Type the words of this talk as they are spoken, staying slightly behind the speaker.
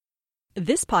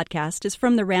This podcast is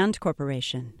from the RAND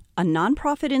Corporation, a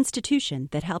nonprofit institution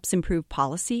that helps improve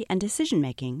policy and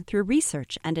decision-making through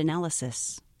research and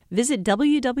analysis. Visit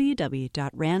www.rand.org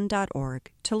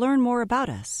to learn more about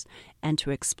us and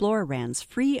to explore RAND's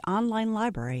free online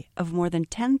library of more than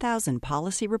 10,000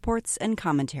 policy reports and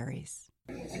commentaries.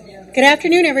 Good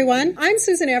afternoon, everyone. I'm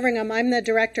Susan Everingham. I'm the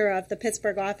director of the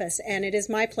Pittsburgh office, and it is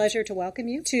my pleasure to welcome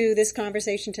you to this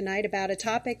conversation tonight about a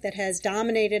topic that has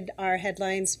dominated our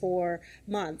headlines for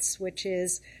months, which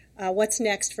is what's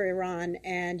next for Iran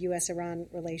and U.S.-Iran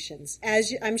relations.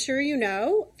 As I'm sure you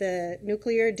know, the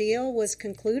nuclear deal was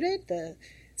concluded. The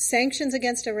sanctions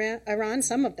against Iran,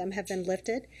 some of them have been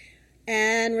lifted,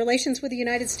 and relations with the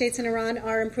United States and Iran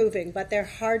are improving, but they're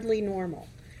hardly normal.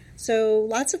 So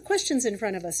lots of questions in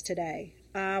front of us today.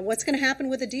 What's going to happen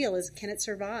with the deal? Can it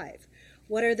survive?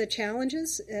 What are the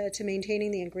challenges to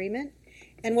maintaining the agreement?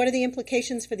 And what are the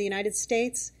implications for the United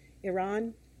States,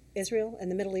 Iran, Israel, and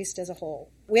the Middle East as a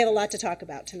whole? We have a lot to talk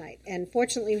about tonight. And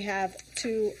fortunately, we have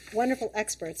two wonderful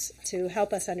experts to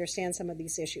help us understand some of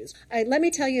these issues. Let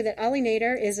me tell you that Ali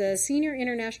Nader is a senior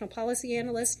international policy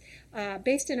analyst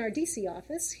based in our D.C.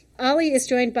 office. Ali is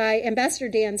joined by Ambassador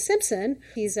Dan Simpson.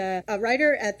 He's a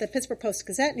writer at the Pittsburgh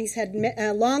Post-Gazette, and he's had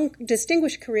a long,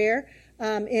 distinguished career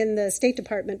in the State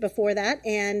Department before that,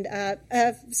 and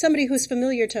somebody who's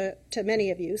familiar to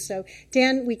many of you. So,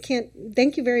 Dan,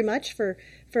 thank you very much for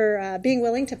being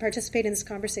willing to participate in this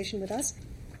conversation with us.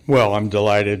 Well, I'm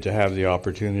delighted to have the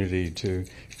opportunity to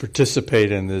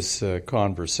participate in this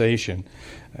conversation,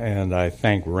 and I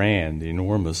thank RAND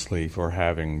enormously for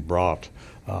having brought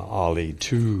Ali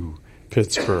to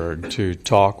Pittsburgh to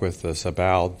talk with us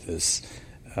about this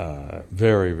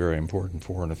very, very important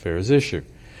foreign affairs issue.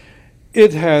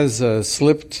 It has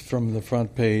slipped from the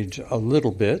front page a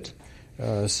little bit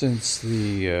since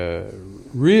the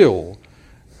real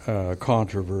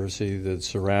controversy that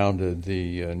surrounded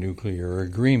the nuclear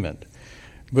agreement.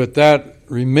 But that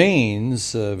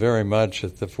remains very much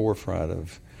at the forefront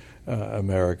of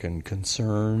American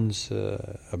concerns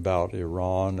about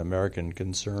Iran, American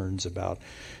concerns about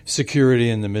security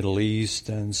in the Middle East,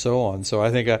 and so on. So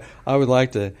I think I would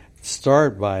like to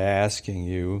start by asking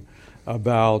you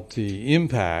about the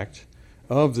impact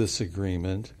of this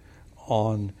agreement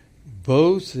on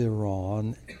both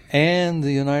Iran and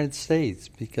the United States,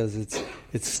 because it's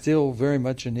still very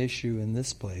much an issue in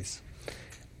this place.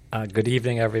 Good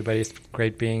evening, everybody. It's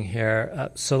great being here.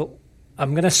 So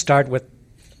I'm going to start with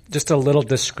just a little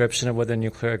description of what the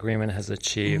nuclear agreement has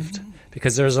achieved,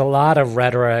 because there's a lot of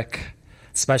rhetoric,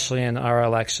 especially in our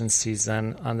election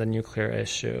season, on the nuclear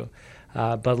issue.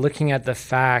 But looking at the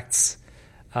facts,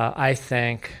 I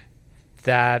think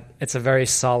that it's a very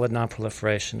solid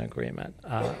non-proliferation agreement.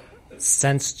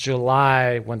 Since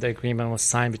July, when the agreement was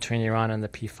signed between Iran and the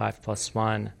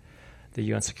P5+1, the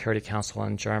UN Security Council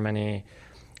in Germany,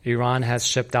 Iran has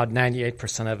shipped out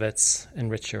 98% of its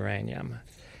enriched uranium.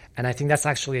 And I think that's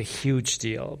actually a huge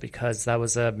deal, because that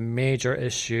was a major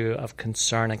issue of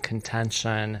concern and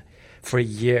contention for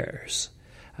years.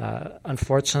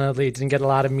 Unfortunately, it didn't get a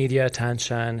lot of media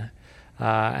attention,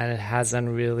 and it hasn't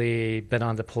really been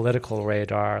on the political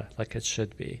radar like it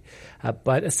should be.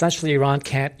 But essentially, Iran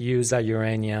can't use that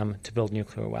uranium to build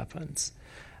nuclear weapons.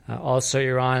 Also,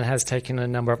 Iran has taken a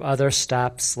number of other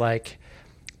steps, like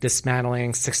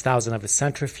dismantling 6,000 of its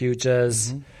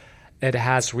centrifuges. It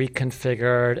has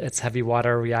reconfigured its heavy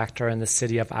water reactor in the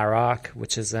city of Arak,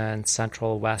 which is in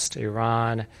central west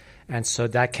Iran. And so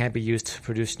that can be used to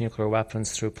produce nuclear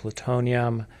weapons through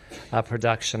plutonium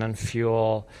production and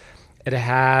fuel. It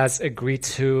has agreed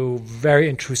to very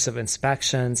intrusive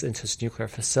inspections into its nuclear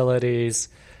facilities.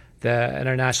 The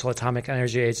International Atomic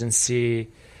Energy Agency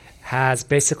has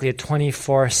basically a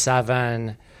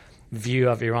 24/7 view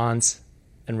of Iran's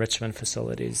enrichment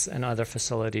facilities and other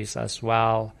facilities as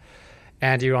well.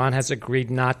 And Iran has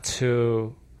agreed not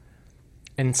to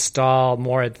install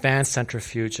more advanced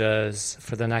centrifuges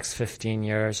for the next 15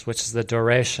 years, which is the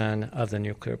duration of the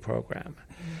nuclear program.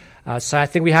 So I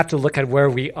think we have to look at where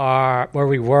we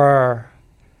were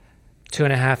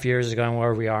 2.5 years ago and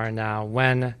where we are now.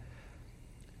 When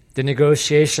the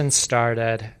negotiations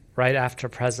started, right after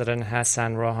President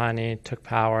Hassan Rouhani took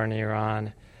power in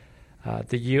Iran,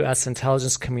 the U.S.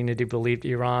 intelligence community believed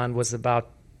Iran was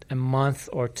about a month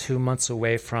or 2 months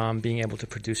away from being able to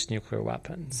produce nuclear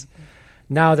weapons.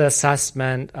 Now the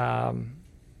assessment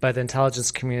by the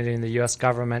intelligence community and the U.S.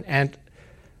 government and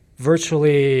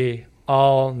virtually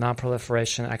all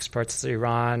non-proliferation experts is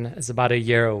Iran is about a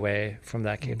year away from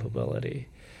that capability.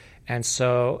 And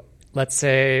so let's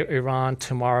say Iran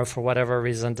tomorrow, for whatever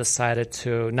reason, decided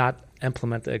to not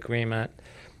implement the agreement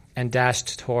and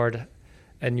dashed toward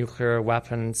and nuclear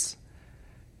weapons,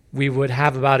 we would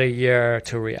have about a year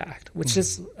to react, which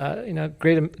is a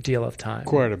great deal of time.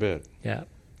 Quite a bit. Yeah.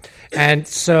 And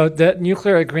so the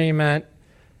nuclear agreement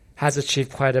has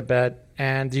achieved quite a bit,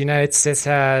 and the United States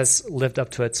has lived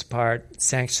up to its part.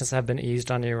 Sanctions have been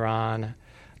eased on Iran.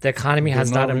 The economy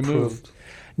has not improved.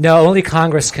 No, only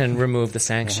Congress can remove the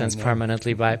sanctions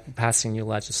permanently by passing new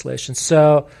legislation.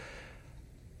 So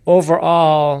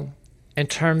overall, in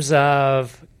terms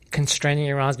of constraining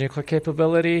Iran's nuclear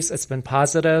capabilities, it's been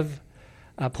positive.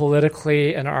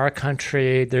 Politically, in our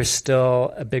country, there's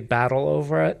still a big battle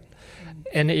over it.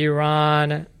 In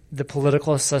Iran, the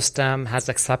political system has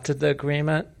accepted the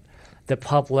agreement. The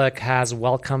public has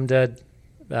welcomed it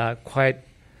quite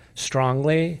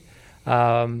strongly.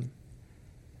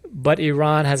 But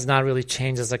Iran has not really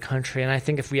changed as a country. And I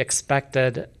think if we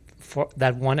expected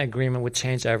that one agreement would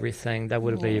change everything, that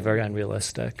would be very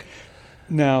unrealistic.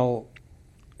 Now,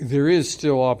 there is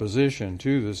still opposition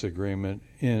to this agreement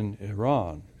in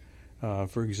Iran.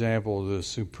 For example, the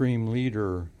Supreme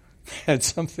Leader had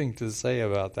something to say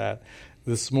about that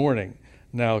this morning.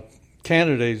 Now,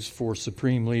 candidates for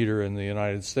Supreme Leader in the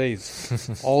United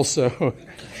States also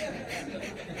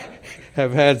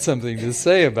have had something to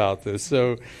say about this.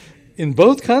 So in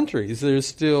both countries, there's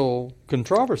still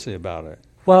controversy about it.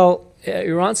 Well,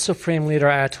 Iran's Supreme Leader,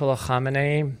 Ayatollah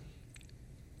Khamenei,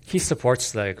 he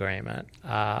supports the agreement.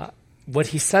 What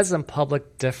he says in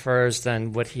public differs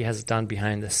than what he has done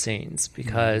behind the scenes,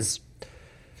 because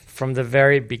from the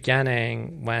very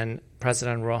beginning, when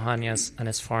President Rouhani and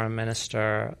his foreign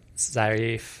minister,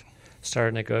 Zarif,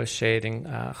 started negotiating,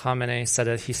 Khamenei said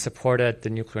that he supported the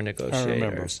nuclear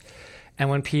negotiators. And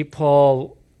when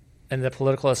people in the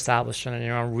political establishment in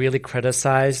Iran really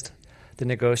criticized the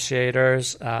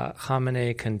negotiators,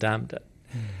 Khamenei condemned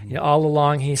it. All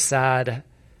along he said,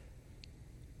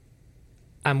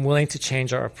 I'm willing to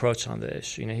change our approach on the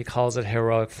issue. He calls it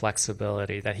heroic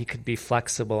flexibility, that he could be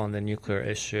flexible on the nuclear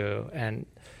issue, and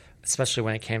especially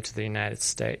when it came to the United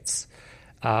States.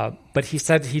 But he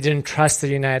said he didn't trust the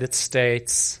United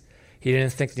States. He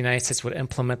didn't think the United States would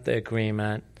implement the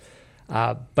agreement.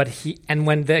 And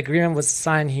when the agreement was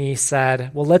signed, he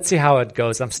said, well, let's see how it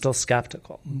goes. I'm still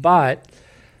skeptical. But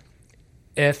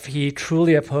if he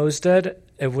truly opposed it,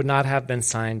 it would not have been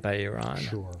signed by Iran.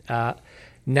 Sure.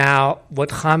 Now, what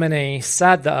Khamenei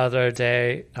said the other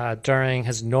day during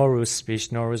his Nowruz speech,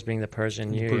 Nowruz being the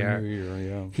Persian New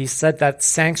Year, he said that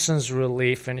sanctions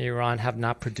relief in Iran have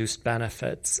not produced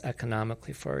benefits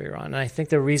economically for Iran. And I think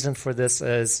the reason for this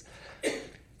is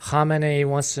Khamenei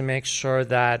wants to make sure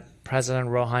that President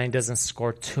Rouhani doesn't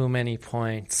score too many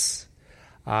points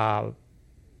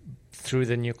through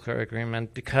the nuclear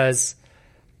agreement, because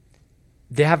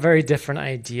they have very different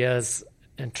ideas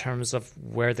in terms of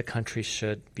where the country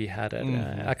should be headed,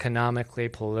 economically,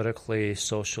 politically,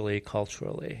 socially,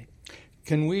 culturally.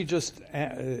 Can we just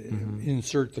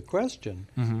insert the question,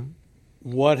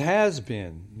 what has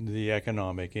been the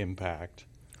economic impact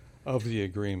of the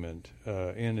agreement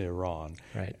in Iran?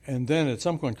 Right. And then at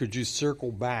some point, could you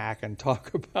circle back and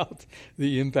talk about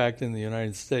the impact in the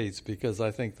United States? Because I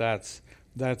think that's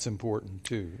important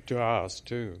too, to us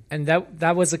too. And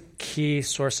that was a key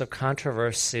source of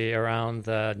controversy around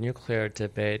the nuclear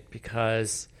debate,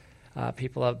 because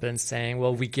people have been saying,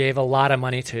 well, we gave a lot of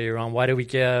money to Iran. Why do we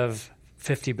give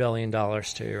 $50 billion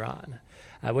to Iran?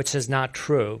 Which is not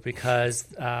true, because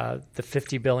the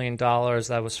 $50 billion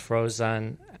that was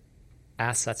frozen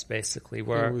assets basically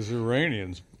were... It was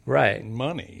Iranians'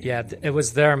 money. Yeah, it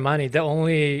was their money. The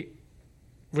only,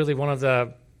 really one of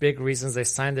the big reasons they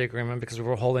signed the agreement because we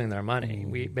were holding their money.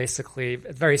 We basically,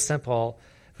 it's very simple.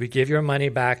 We give your money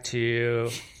back to you,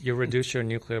 you reduce your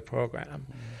nuclear program.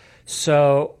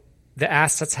 So the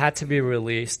assets had to be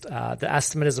released. The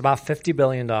estimate is about $50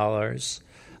 billion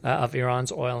of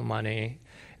Iran's oil money.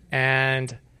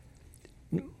 And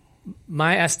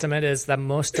my estimate is that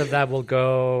most of that will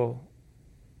go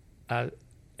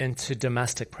into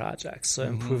domestic projects, so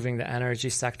improving the energy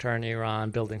sector in Iran,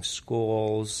 building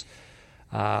schools,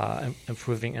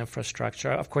 improving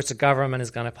infrastructure. Of course, the government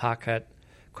is going to pocket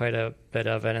quite a bit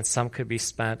of it, and some could be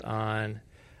spent on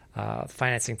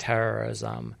financing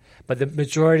terrorism. But the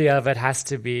majority of it has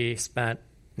to be spent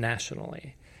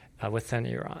nationally within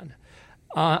Iran.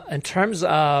 In terms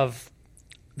of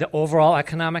the overall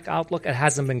economic outlook, it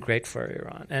hasn't been great for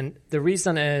Iran. And the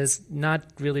reason is not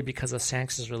really because of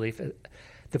sanctions relief.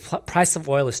 The price of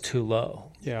oil is too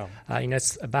low. Yeah.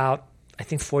 It's about, I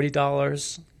think,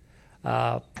 $40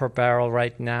 per barrel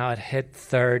right now. It hit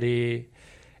 30,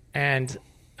 and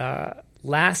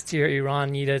last year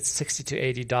Iran needed $60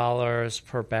 to $80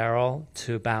 per barrel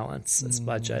to balance its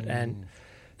budget, and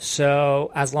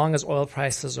So as long as oil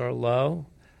prices are low,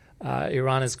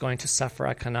 Iran is going to suffer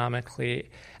economically,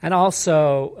 and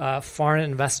also foreign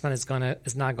investment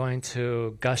is not going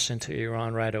to gush into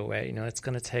Iran right away. It's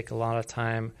going to take a lot of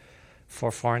time for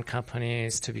foreign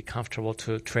companies to be comfortable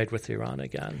to trade with Iran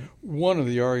again. One of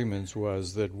the arguments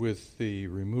was that with the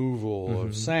removal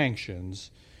of sanctions,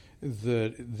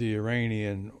 that the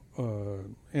Iranian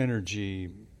energy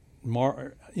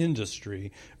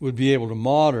industry would be able to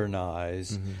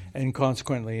modernize and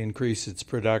consequently increase its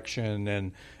production,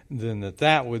 and then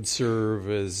that would serve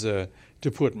as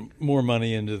to put more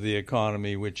money into the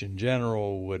economy, which in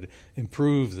general would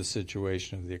improve the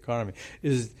situation of the economy.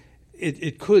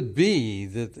 It could be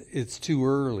that it's too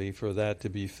early for that to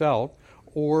be felt,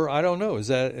 or I don't know. Is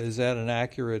that an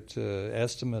accurate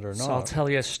estimate or not? So I'll tell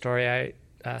you a story.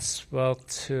 I spoke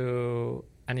to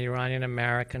an Iranian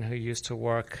American who used to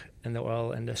work in the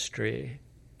oil industry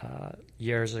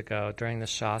years ago during the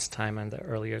Shah's time and the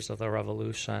early years of the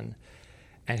revolution.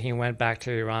 And he went back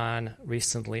to Iran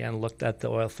recently and looked at the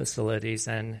oil facilities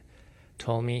and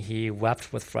told me he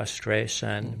wept with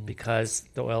frustration because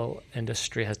the oil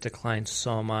industry has declined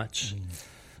so much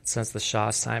since the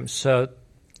Shah's time. So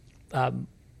the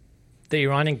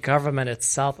Iranian government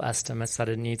itself estimates that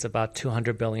it needs about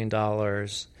 $200 billion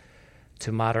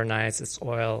to modernize its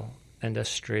oil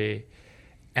industry,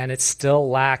 and it still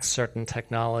lacks certain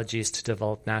technologies to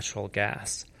develop natural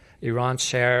gas. Iran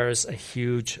shares a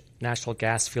huge natural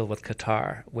gas field with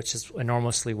Qatar, which is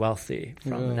enormously wealthy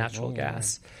from natural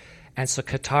gas. And so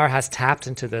Qatar has tapped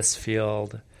into this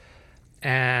field,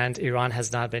 and Iran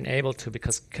has not been able to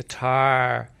because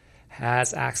Qatar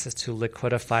has access to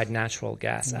liquefied natural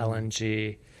gas,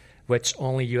 LNG, which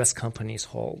only U.S. companies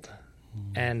hold.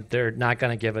 And they're not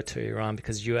going to give it to Iran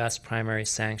because U.S. primary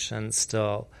sanctions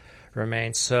still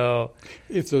remain. So,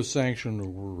 if those sanctions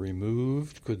were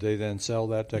removed, could they then sell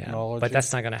that technology? Yeah, but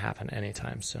that's not going to happen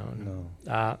anytime soon.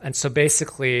 No. And so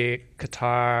basically,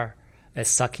 Qatar is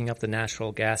sucking up the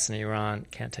natural gas, and Iran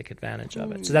can't take advantage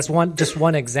of it. So that's just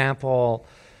one example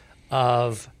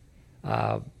of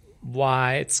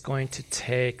why it's going to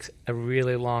take a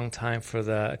really long time for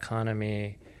the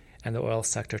economy and the oil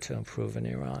sector to improve in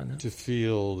Iran. To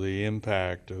feel the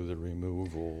impact of the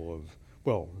removal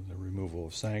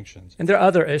of sanctions. And there are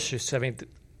other issues too. I mean,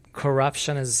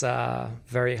 corruption is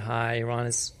very high. Iran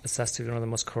is assessed to be one of the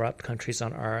most corrupt countries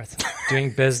on earth.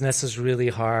 Doing business is really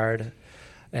hard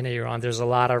in Iran. There's a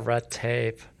lot of red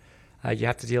tape. You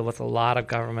have to deal with a lot of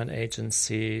government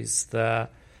agencies. The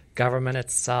government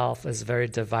itself is very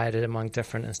divided among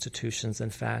different institutions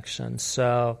and factions.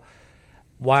 So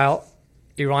while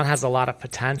Iran has a lot of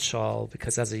potential,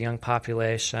 because as a young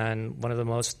population, one of the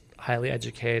most highly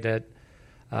educated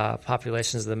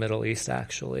populations of the Middle East,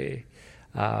 actually,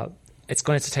 it's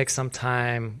going to take some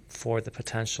time for the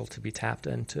potential to be tapped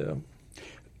into.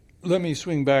 Let me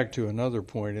swing back to another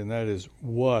point, and that is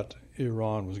what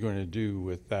Iran was going to do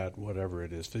with that, whatever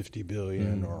it is, $50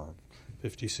 billion or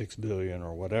 $56 billion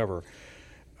or whatever.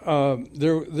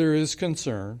 There is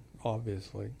concern,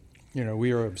 obviously.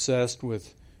 We are obsessed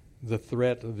with the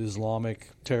threat of Islamic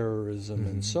terrorism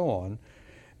and so on.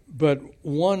 But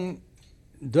one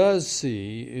does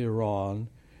see Iran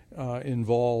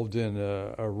involved in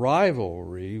a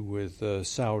rivalry with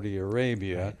Saudi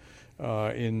Arabia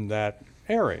in that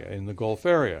area, in the Gulf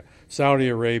area. Saudi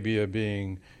Arabia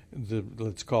being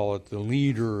let's call it the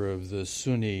leader of the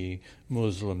Sunni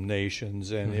Muslim nations,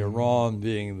 and Iran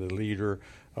being the leader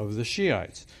of the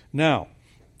Shiites. Now,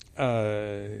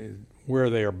 where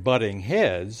they are butting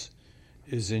heads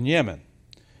is in Yemen.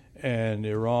 And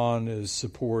Iran is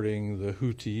supporting the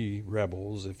Houthi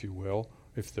rebels, if you will,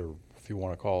 if you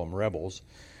want to call them rebels.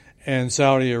 And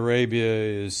Saudi Arabia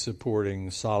is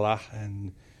supporting Salah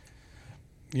and,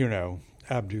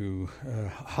 Abdul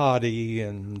Hadi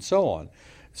and so on.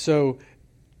 So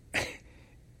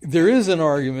there is an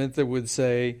argument that would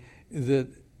say that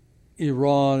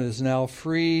Iran is now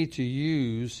free to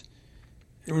use,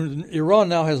 Iran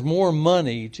now has more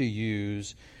money to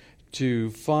use to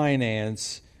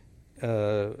finance,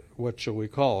 what shall we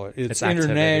call it? It's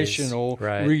international,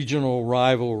 regional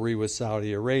rivalry with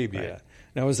Saudi Arabia. Right.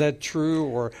 Now, is that true,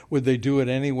 or would they do it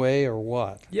anyway, or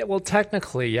what? Yeah, well,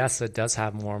 technically, yes, it does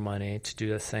have more money to do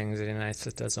the things the United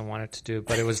States doesn't want it to do,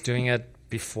 but it was doing it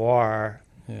before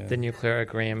the nuclear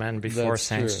agreement, before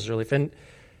sanctions relief. And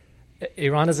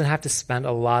Iran doesn't have to spend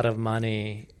a lot of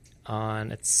money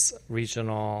on its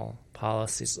regional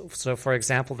policies. So, for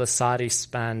example, the Saudis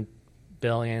spend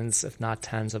billions, if not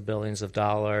tens of billions of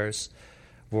dollars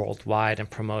worldwide in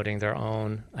promoting their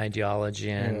own ideology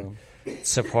and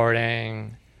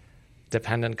supporting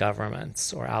dependent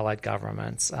governments or allied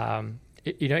governments.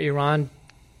 Iran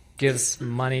gives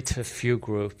money to a few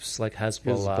groups like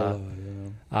Hezbollah.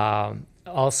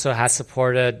 Also has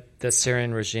supported the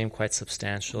Syrian regime quite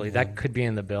substantially. Yeah. That could be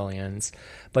in the billions.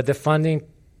 But the funding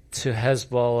to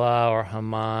Hezbollah or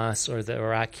Hamas or the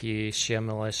Iraqi Shia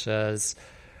militias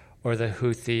or the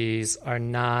Houthis are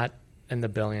not in the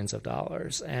billions of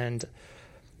dollars. And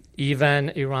even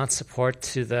Iran's support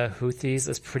to the Houthis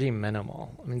is pretty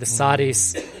minimal. I mean, the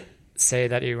Saudis say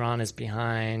that Iran is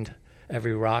behind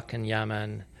every rock in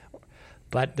Yemen.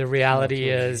 But the reality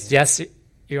is, yes,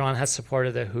 Iran has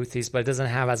supported the Houthis, but it doesn't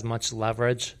have as much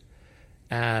leverage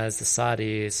as the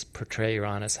Saudis portray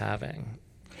Iran as having.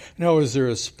 Now, is there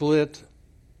a split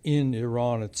in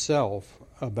Iran itself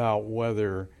about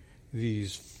whether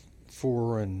these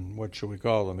foreign, what should we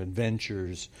call them,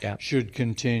 adventures should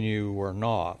continue or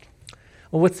not?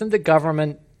 Well, within the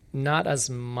government, not as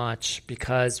much,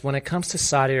 because when it comes to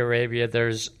Saudi Arabia,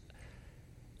 there's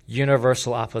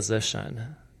universal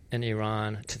opposition in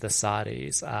Iran to the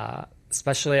Saudis,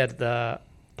 especially at the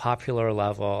popular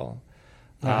level.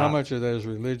 Now, how much of that is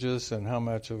religious and how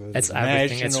much of it is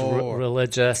everything. national? It's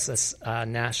religious, it's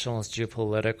national, it's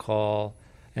geopolitical.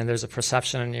 And there's a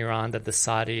perception in Iran that the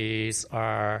Saudis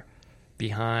are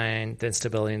behind the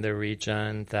instability in the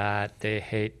region, that they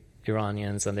hate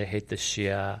Iranians and they hate the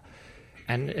Shia.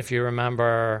 And if you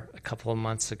remember a couple of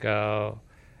months ago,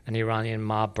 an Iranian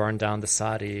mob burned down the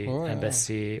Saudi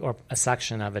embassy, or a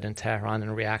section of it in Tehran, in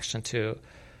reaction to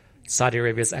Saudi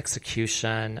Arabia's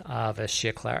execution of a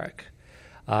Shia cleric.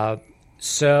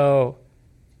 So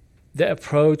the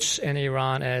approach in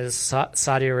Iran is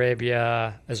Saudi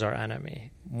Arabia is our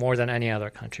enemy, more than any other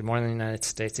country, more than the United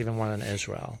States, even more than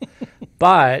Israel.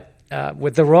 But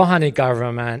with the Rouhani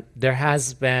government, there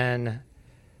has been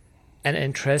an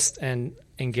interest in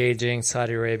engaging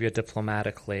Saudi Arabia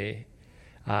diplomatically.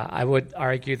 I would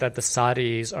argue that the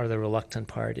Saudis are the reluctant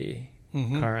party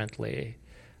currently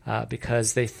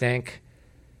because they think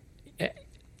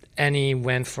any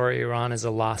win for Iran is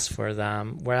a loss for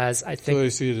them, whereas I think... So they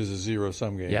see it as a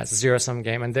zero-sum game. Yeah, it's a zero-sum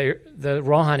game. And the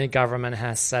Rouhani government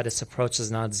has said its approach is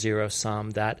not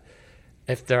zero-sum, that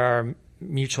if there are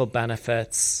mutual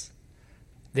benefits,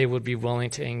 they would be willing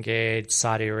to engage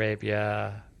Saudi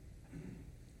Arabia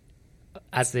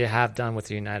as they have done with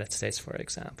the United States, for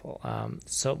example.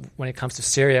 So when it comes to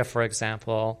Syria, for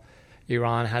example,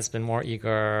 Iran has been more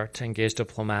eager to engage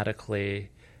diplomatically.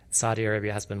 Saudi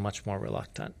Arabia has been much more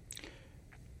reluctant.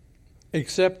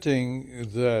 Accepting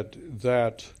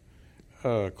that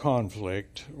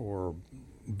conflict or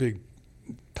big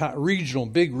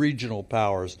regional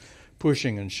powers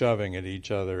pushing and shoving at each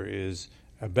other is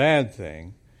a bad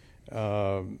thing.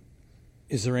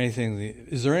 Is there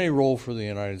any role for the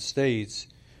United States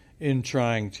in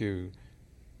trying to?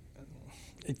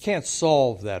 It can't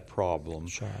solve that problem,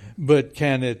 sure, but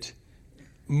can it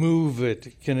move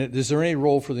it? Is there any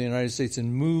role for the United States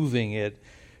in moving it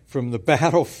from the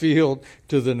battlefield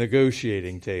to the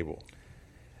negotiating table?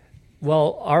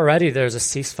 Well, already there's a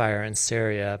ceasefire in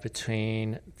Syria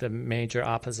between the major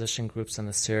opposition groups in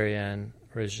the Syrian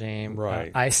regime.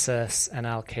 Right. ISIS and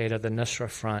Al-Qaeda, the Nusra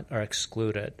Front, are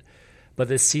excluded. But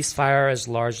the ceasefire is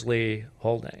largely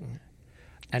holding.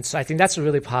 And so I think that's a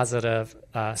really positive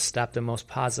step, the most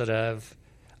positive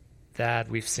that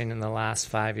we've seen in the last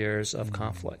 5 years of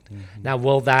conflict. Now,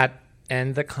 will that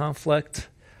end the conflict?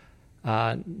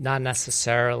 Not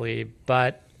necessarily,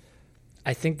 but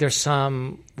I think there's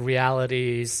some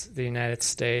realities the United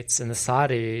States and the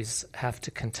Saudis have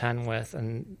to contend with,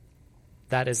 and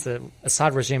that is the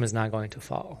Assad regime is not going to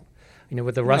fall.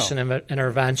 With the Russian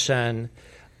intervention,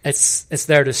 it's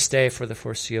there to stay for the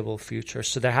foreseeable future.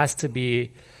 So there has to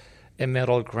be a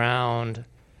middle ground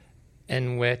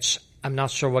in which I'm not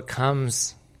sure what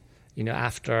comes,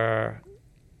 after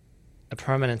a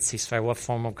permanent ceasefire, what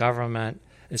form of government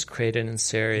is created in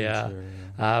Syria.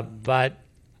 But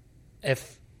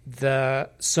if the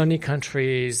Sunni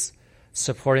countries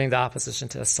supporting the opposition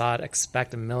to Assad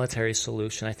expect a military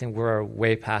solution, I think we're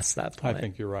way past that point. I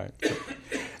think you're right.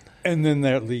 And then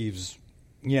that leaves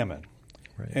Yemen.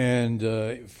 Right.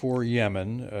 And for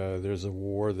Yemen, there's a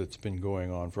war that's been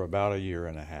going on for about a year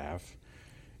and a half.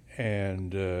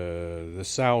 And the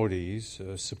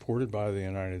Saudis, supported by the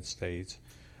United States,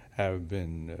 have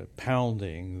been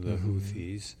pounding the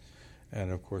Houthis.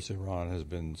 And, of course, Iran has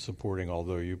been supporting,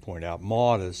 although you point out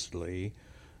modestly,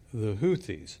 the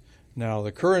Houthis. Now,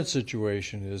 the current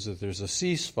situation is that there's a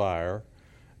ceasefire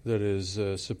that is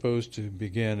supposed to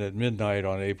begin at midnight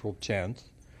on April 10th.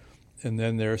 And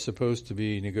then there are supposed to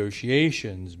be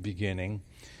negotiations beginning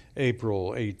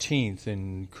April 18th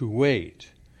in Kuwait.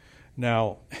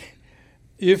 Now,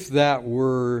 if that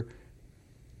were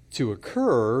to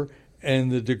occur,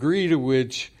 and the degree to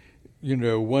which,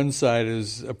 one side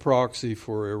is a proxy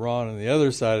for Iran and the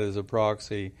other side is a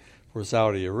proxy for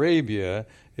Saudi Arabia,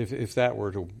 if that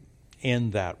were to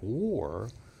end that war,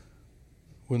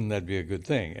 wouldn't that be a good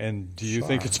thing? And do you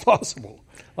think it's possible?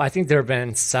 Well, I think there have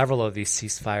been several of these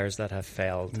ceasefires that have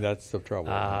failed. That's the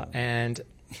trouble. And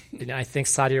I think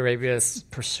Saudi Arabia is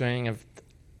pursuing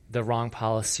the wrong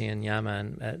policy in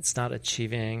Yemen. It's not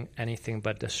achieving anything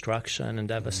but destruction and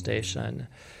devastation.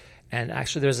 And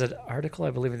actually, there's an article,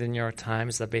 I believe, in the New York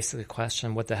Times that basically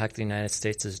questioned what the heck the United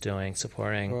States is doing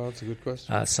supporting that's a good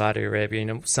question. Saudi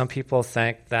Arabia. Some people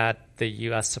think that the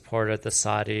U.S. supported the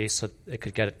Saudis so it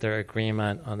could get their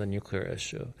agreement on the nuclear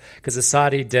issue. Because the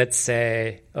Saudi did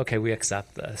say, okay, we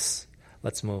accept this.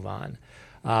 Let's move on.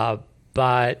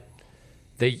 But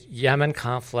the Yemen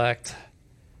conflict,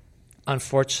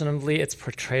 unfortunately, it's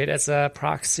portrayed as a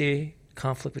proxy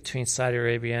conflict between Saudi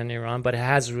Arabia and Iran, but it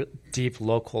has deep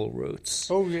local roots.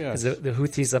 Oh, yes. The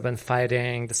Houthis have been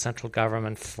fighting the central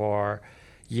government for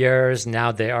years.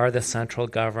 Now they are the central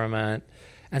government.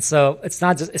 And so it's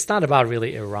not about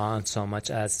really Iran so much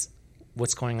as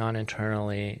what's going on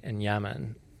internally in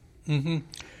Yemen. Mm-hmm.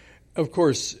 Of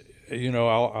course,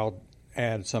 I'll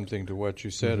add something to what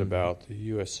you said about the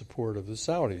U.S. support of the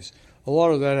Saudis. A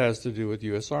lot of that has to do with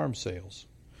U.S. arms sales.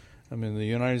 I mean, the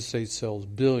United States sells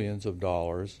billions of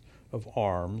dollars of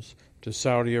arms to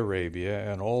Saudi Arabia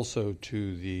and also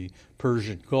to the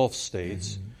Persian Gulf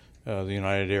states, the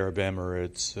United Arab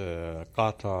Emirates,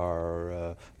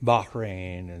 Qatar,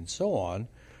 Bahrain, and so on,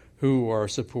 who are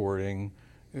supporting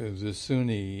the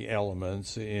Sunni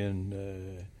elements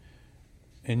in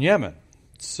Yemen.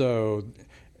 So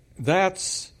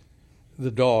that's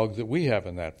the dog that we have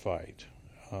in that fight.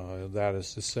 That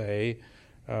is to say,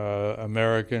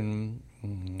 American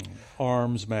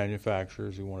arms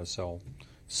manufacturers who want to sell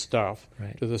stuff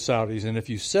to the Saudis. And if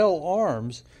you sell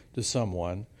arms to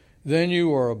someone, then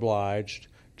you are obliged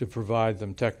to provide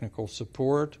them technical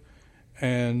support.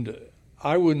 And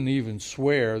I wouldn't even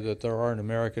swear that there aren't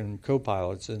American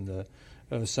co-pilots in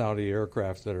the Saudi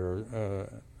aircraft that are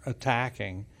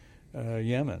attacking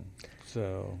Yemen.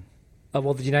 So,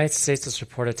 well, the United States is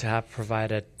reported to have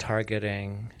provided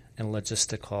targeting and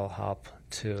logistical help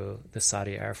to the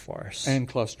Saudi Air Force. And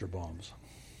cluster bombs.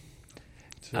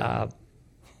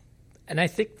 And I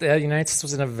think the United States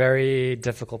was in a very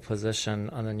difficult position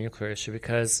on the nuclear issue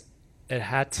because it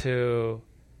had to,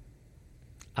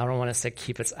 I don't want to say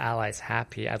keep its allies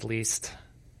happy, at least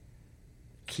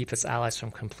keep its allies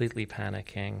from completely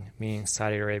panicking, meaning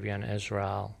Saudi Arabia and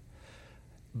Israel,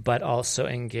 but also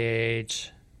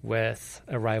engage with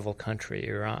a rival country,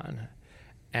 Iran.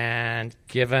 And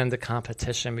given the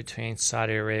competition between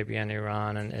Saudi Arabia and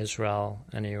Iran and Israel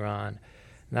and Iran,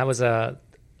 that was a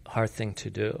hard thing to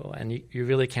do. And you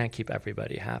really can't keep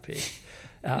everybody happy.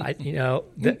 The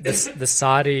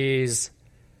Saudis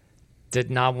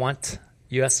did not want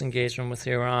U.S. engagement with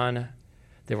Iran.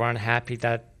 They were unhappy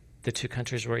that the two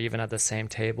countries were even at the same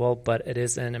table, but it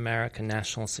is in American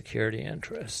national security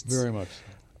interests. Very much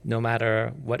so. No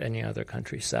matter what any other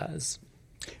country says.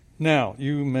 Now,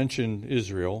 you mentioned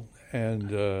Israel,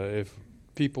 and if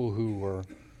people who were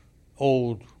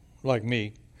old like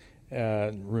me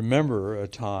remember a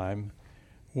time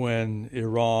when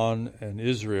Iran and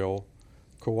Israel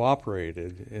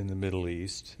cooperated in the Middle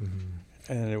East,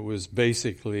 and it was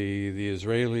basically the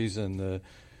Israelis and the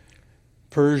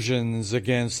Persians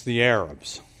against the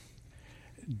Arabs.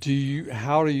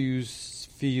 How do you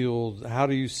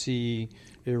see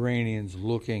Iranians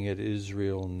looking at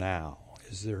Israel now?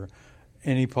 Is there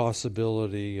any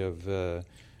possibility of,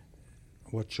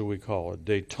 what shall we call it,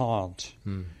 détente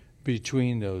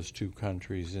between those two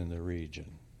countries in the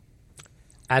region?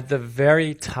 At the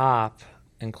very top,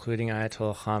 including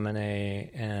Ayatollah Khamenei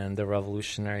and the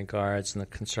Revolutionary Guards and the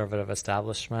conservative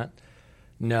establishment,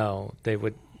 no, they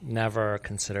would never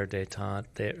consider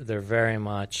détente. They're very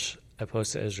much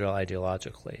opposed to Israel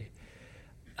ideologically.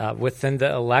 Within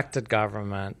the elected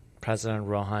government, President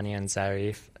Rouhani and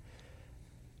Zarif,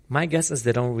 my guess is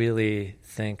they don't really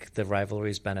think the rivalry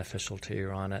is beneficial to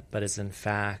Iran, but is in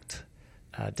fact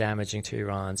damaging to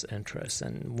Iran's interests.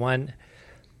 And one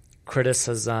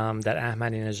criticism that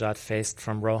Ahmadinejad faced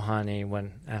from Rouhani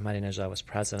when Ahmadinejad was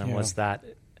president was that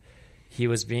he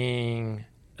was being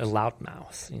a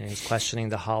loudmouth. He's questioning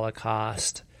the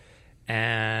Holocaust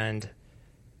and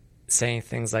saying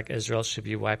things like Israel should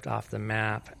be wiped off the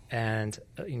map. And,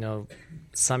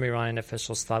 some Iranian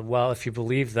officials thought, well, if you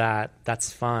believe that,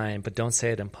 that's fine, but don't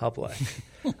say it in public.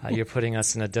 You're putting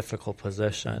us in a difficult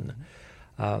position.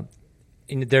 There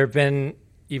have been,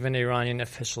 even Iranian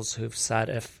officials who've said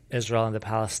if Israel and the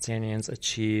Palestinians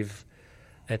achieve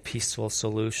a peaceful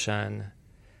solution,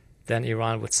 then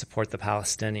Iran would support the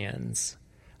Palestinians.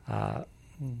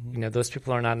 Those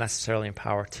people are not necessarily in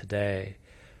power today.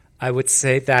 I would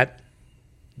say that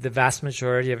the vast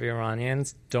majority of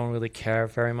Iranians don't really care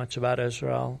very much about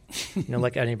Israel.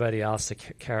 Like anybody else, they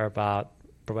care about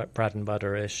bread and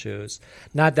butter issues.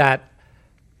 Not that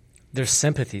there's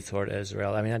sympathy toward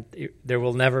Israel. I mean, there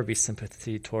will never be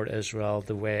sympathy toward Israel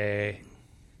the way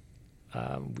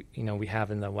we have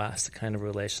in the West, the kind of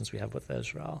relations we have with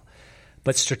Israel.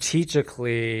 But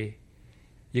strategically,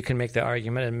 you can make the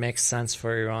argument it makes sense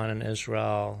for Iran and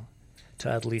Israel to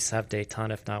at least have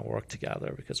détente, if not work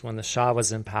together. Because when the Shah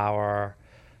was in power,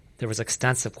 there was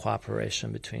extensive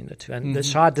cooperation between the two. And the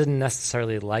Shah didn't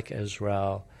necessarily like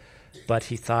Israel, but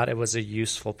he thought it was a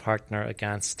useful partner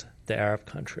against the Arab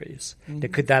countries.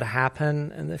 Could that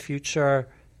happen in the future?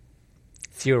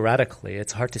 Theoretically,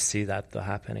 it's hard to see that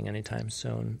happening anytime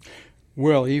soon.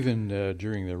 Well, even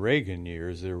during the Reagan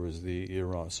years, there was the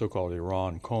so-called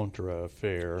Iran-Contra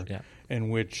affair, in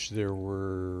which there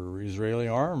were Israeli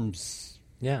arms.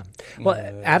 Yeah. Well,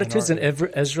 attitudes in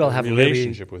Israel have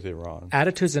relationship with Iran.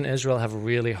 Attitudes in Israel have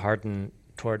really hardened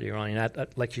toward Iran.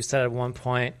 Like you said at one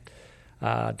point,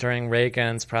 during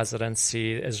Reagan's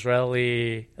presidency,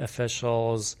 Israeli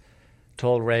officials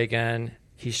told Reagan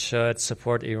he should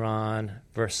support Iran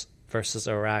versus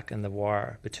Iraq in the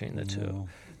war between the two,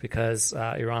 because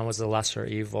Iran was the lesser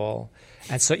evil.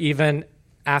 And so even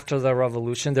after the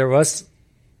revolution, there was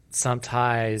some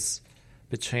ties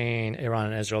between Iran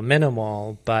and Israel,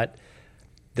 minimal, but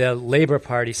the Labour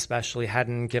Party especially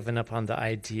hadn't given up on the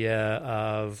idea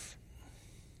of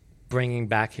bringing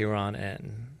back Iran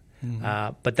in.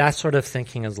 But that sort of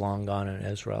thinking is long gone in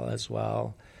Israel as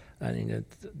well. I mean,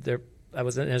 I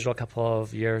was in Israel a couple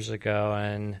of years ago,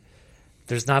 and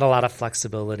there's not a lot of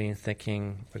flexibility in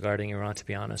thinking regarding Iran, to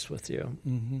be honest with you.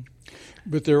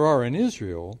 But there are in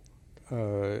Israel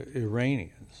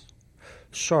Iranians.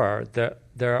 Sure.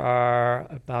 There are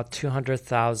about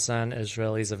 200,000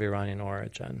 Israelis of Iranian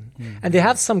origin. And they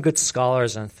have some good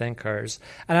scholars and thinkers.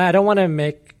 And I don't want to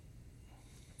make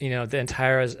the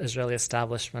entire Israeli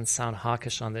establishment sound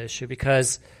hawkish on the issue,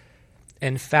 because,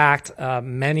 in fact,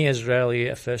 many Israeli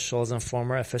officials and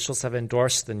former officials have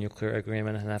endorsed the nuclear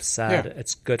agreement and have said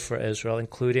it's good for Israel,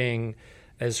 including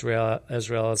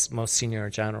Israel's most senior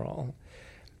general.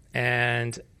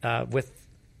 And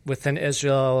within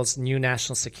Israel's new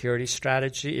national security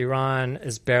strategy, Iran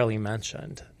is barely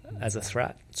mentioned as a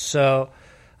threat. So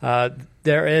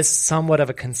there is somewhat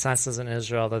of a consensus in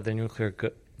Israel that the nuclear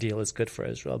deal is good for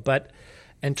Israel. But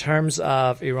in terms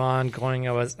of Iran going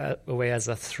away as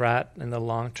a threat in the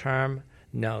long term,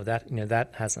 no, that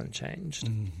hasn't changed.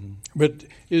 But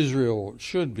Israel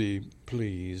should be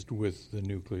pleased with the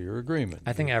nuclear agreement.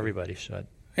 I think everybody should.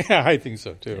 Yeah, I think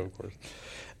so too, of course.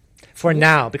 For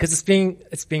now, because it's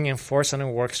being enforced and it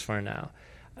works for now.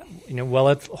 Will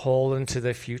it hold into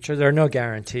the future? There are no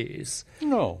guarantees.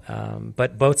 No.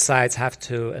 But both sides have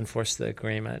to enforce the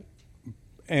agreement.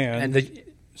 And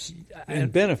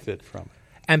benefit from it.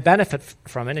 And benefit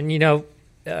from it.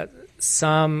 And,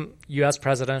 some U.S.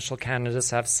 presidential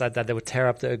candidates have said that they would tear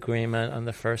up the agreement on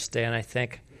the first day, and I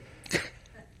think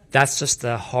that's just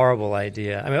a horrible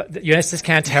idea. I mean, the United States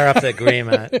can't tear up the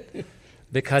agreement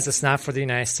because it's not for the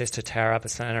United States to tear up.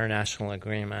 It's an international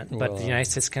agreement. But the United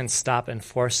States can stop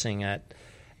enforcing it.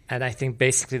 And I think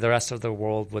basically the rest of the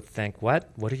world would think, what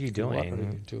are you doing? What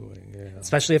are you doing? Yeah.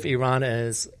 Especially if Iran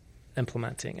is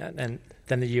implementing it. And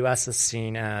then the U.S. is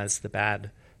seen as the bad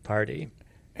party.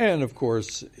 And, of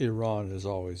course, Iran is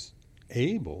always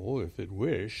able, if it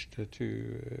wished,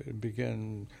 to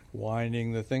begin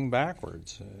winding the thing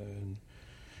backwards and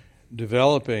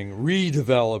redeveloping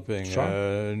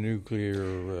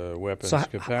nuclear weapons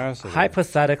capacity.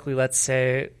 Hypothetically, let's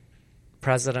say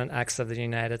President X of the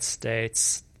United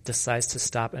States decides to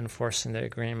stop enforcing the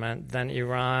agreement, then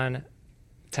Iran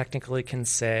technically can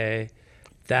say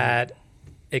that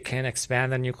it can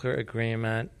expand the nuclear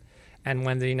agreement. And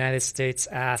when the United States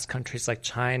asks countries like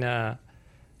China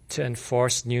to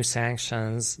enforce new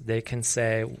sanctions, they can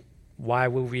say, why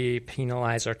would we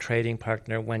penalize our trading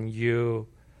partner when you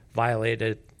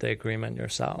violated the agreement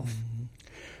yourself?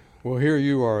 Well, here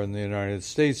you are in the United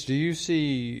States. Do you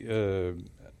see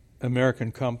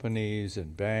American companies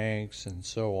and banks and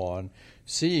so on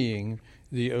seeing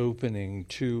the opening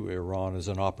to Iran as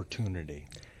an opportunity?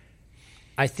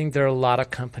 I think there are a lot of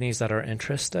companies that are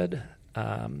interested.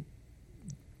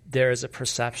 There is a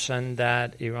perception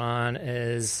that Iran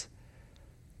is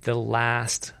the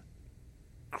last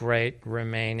great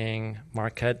remaining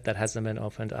market that hasn't been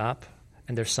opened up.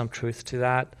 and there's some truth to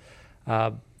that.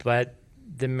 But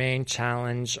the main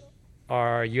challenge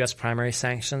are U.S. primary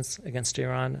sanctions against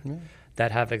Iran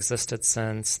that have existed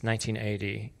since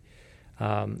 1980.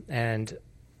 And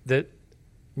the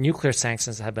nuclear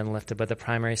sanctions have been lifted, but the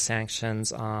primary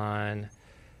sanctions on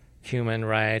human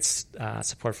rights,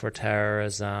 support for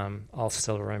terrorism, all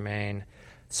still remain.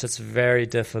 So it's very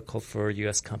difficult for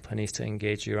U.S. companies to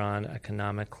engage Iran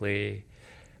economically,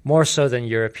 more so than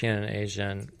European and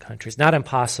Asian countries. Not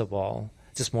impossible,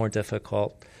 just more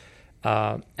difficult.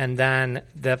 And then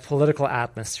the political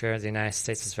atmosphere of the United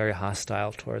States is very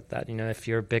hostile toward that. If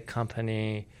you're a big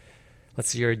company,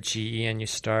 let's say you're a GE and you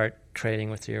start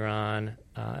trading with Iran,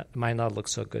 it might not look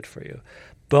so good for you.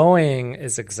 Boeing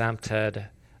is exempted.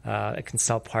 It can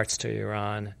sell parts to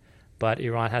Iran, but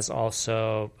Iran has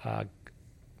also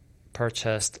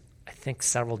purchased, I think,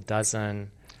 several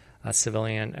dozen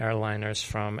civilian airliners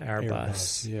from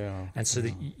Airbus. And so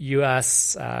the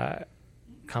U.S.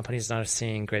 companies not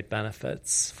seeing great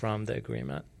benefits from the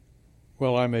agreement.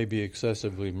 Well, I may be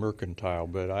excessively mercantile,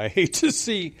 but I hate to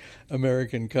see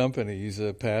American companies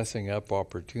passing up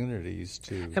opportunities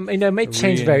to it may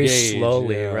change very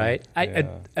slowly, yeah, right? Yeah.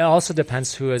 It also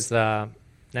depends who is the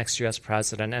next U.S.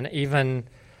 president. And even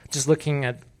just looking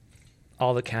at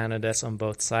all the candidates on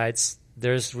both sides,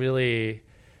 there's really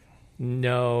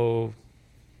no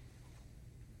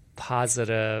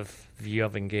positive view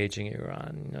of engaging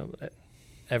Iran.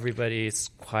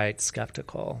 Everybody's quite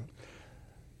skeptical.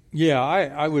 Yeah,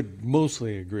 I would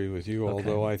mostly agree with you,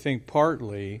 although I think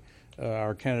partly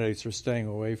our candidates are staying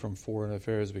away from foreign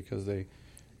affairs because they,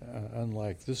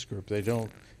 unlike this group, they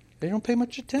don't pay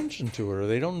much attention to it, or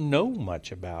they don't know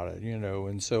much about it,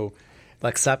 and so.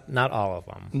 Except not all of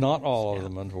them. Not all of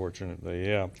them, unfortunately,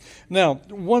 yeah. Now,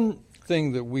 one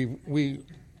thing that we,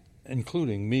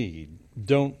 including me,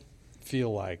 don't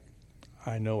feel like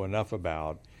I know enough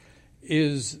about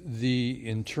is the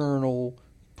internal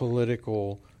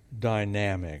political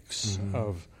dynamics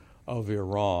of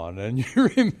Iran. And you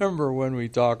remember when we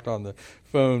talked on the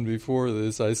phone before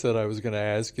this, I said I was going to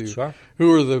ask you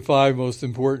who are the 5 most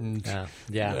important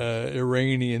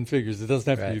Iranian figures. It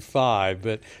doesn't have to be 5,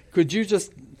 but could you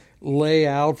just lay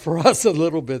out for us a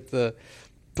little bit the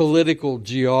political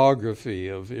geography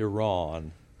of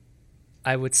Iran?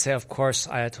 I would say, of course,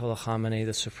 Ayatollah Khamenei,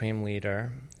 the supreme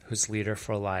leader, who's leader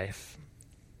for life.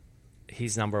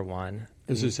 He's number 1.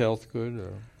 Is his health good?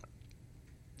 Or?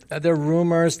 There are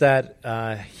rumors that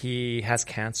he has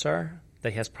cancer,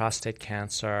 that he has prostate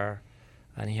cancer,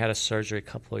 and he had a surgery a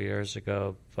couple of years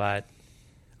ago. But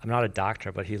I'm not a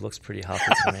doctor, but he looks pretty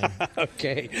healthy to me.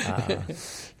 Okay.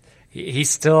 He's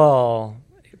still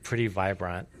pretty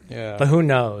vibrant. Yeah. But who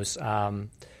knows? And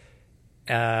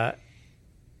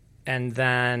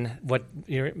then what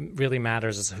really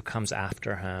matters is who comes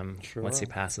after him once he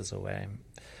passes away.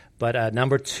 But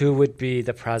number 2 would be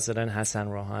the president, Hassan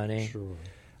Rouhani. Sure.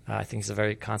 I think he's a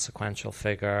very consequential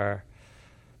figure.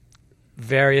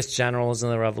 Various generals in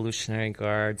the Revolutionary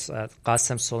Guards.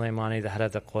 Qasem Soleimani, the head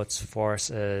of the Quds Force,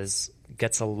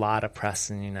 gets a lot of press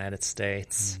in the United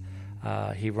States.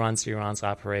 He runs Iran's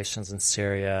operations in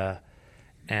Syria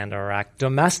and Iraq.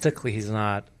 Domestically, he's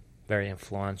not very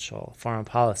influential. Foreign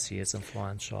policy is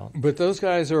influential. But those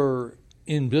guys are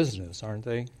in business, aren't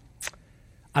they?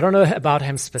 I don't know about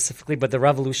him specifically, but the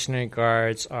Revolutionary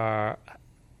Guards are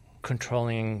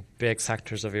controlling big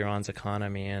sectors of Iran's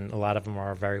economy, and a lot of them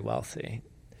are very wealthy.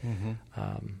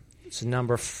 So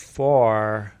number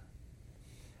 4,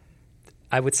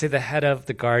 I would say the head of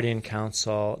the Guardian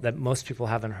Council, that most people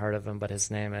haven't heard of him, but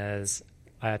his name is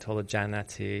Ayatollah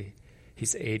Jannati.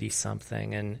 He's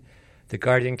 80-something, and the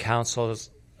Guardian Council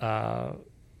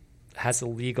has the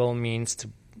legal means to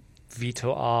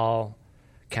veto all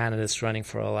candidates running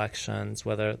for elections,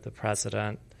 whether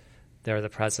they're the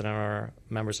president or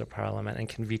members of parliament, and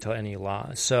can veto any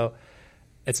law. So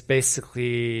it's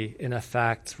basically, in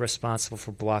effect, responsible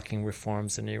for blocking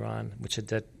reforms in Iran, which it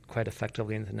did quite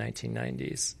effectively in the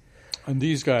 1990s. And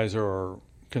these guys are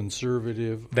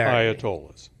conservative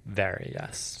ayatollahs. Very,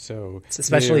 yes. So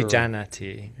especially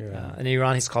Jannati. In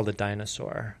Iran, he's called a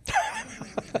dinosaur.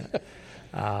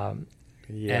 And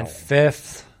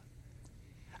 5th,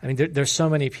 I mean, there's so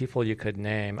many people you could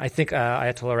name. I think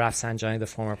Ayatollah Rafsanjani, the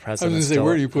former president. I was going to say,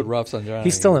 where do you put Rafsanjani?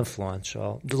 He's still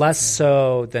influential, less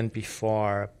so than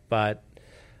before, but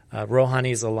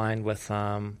Rouhani is aligned with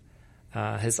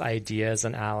his ideas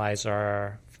and allies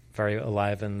are very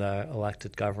alive in the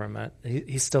elected government.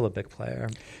 He's still a big player.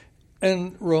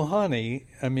 And Rouhani,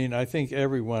 I mean, I think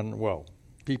everyone,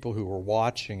 people who were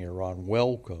watching Iran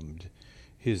welcomed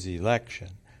his election,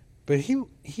 but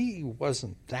he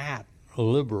wasn't that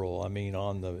liberal. I mean,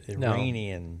 on the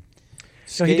Iranian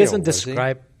scale. So he doesn't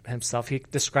describe himself. He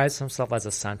describes himself as a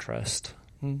centrist.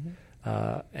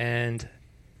 And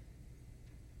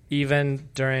even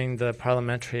during the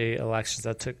parliamentary elections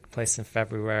that took place in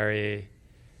February,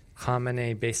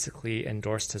 Khamenei basically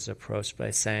endorsed his approach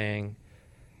by saying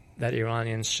that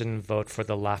Iranians shouldn't vote for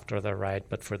the left or the right,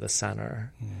 but for the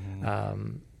center.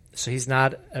 So he's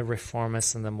not a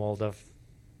reformist in the mold of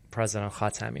President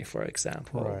Khatami, for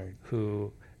example,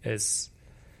 who is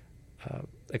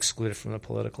excluded from the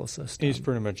political system. He's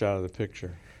pretty much out of the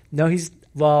picture. No,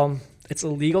 it's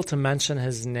illegal to mention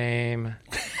his name.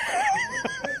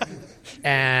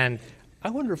 And I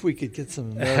wonder if we could get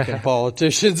some American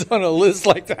politicians on a list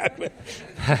like that.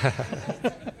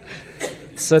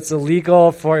 So it's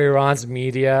illegal for Iran's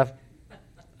media,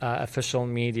 official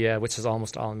media, which is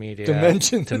almost all media, to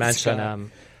mention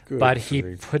him. But he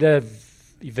put a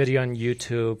video on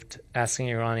YouTube asking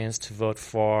Iranians to vote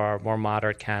for more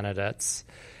moderate candidates.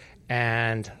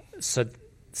 And so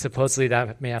supposedly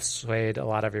that may have swayed a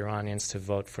lot of Iranians to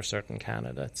vote for certain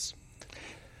candidates.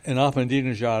 And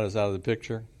Ahmadinejad is out of the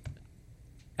picture?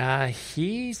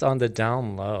 He's on the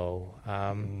down low.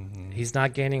 He's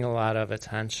not gaining a lot of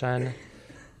attention.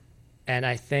 And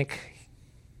I think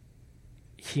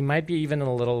he might be even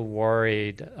a little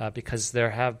worried because there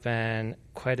have been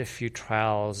quite a few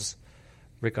trials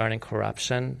regarding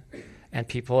corruption, and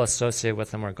people associated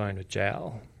with him are going to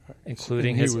jail,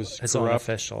 including his own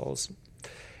officials.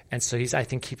 And so he's, I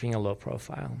think, keeping a low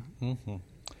profile.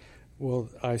 Well,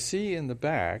 I see in the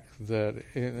back that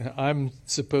I'm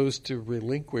supposed to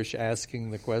relinquish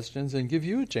asking the questions and give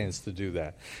you a chance to do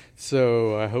that.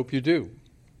 So I hope you do.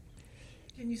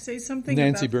 Can you say something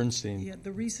Nancy about Bernstein,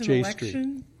 the recent J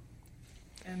election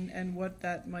and what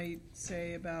that might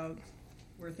say about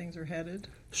where things are headed?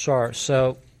 Sure.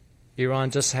 So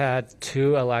Iran just had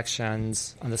 2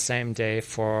 elections on the same day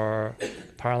for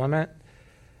parliament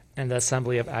and the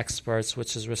Assembly of Experts,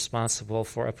 which is responsible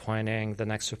for appointing the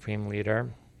next supreme leader.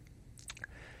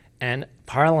 And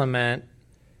parliament,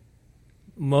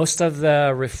 most of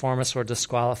the reformists were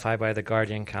disqualified by the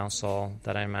Guardian Council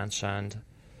that I mentioned.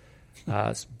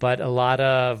 But a lot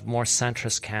of more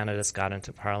centrist candidates got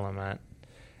into parliament.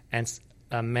 And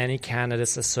many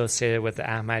candidates associated with the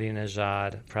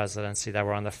Ahmadinejad presidency that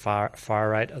were on the far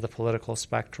right of the political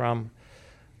spectrum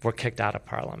were kicked out of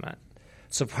parliament.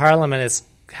 So parliament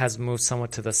has moved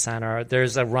somewhat to the center.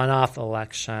 There's a runoff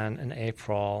election in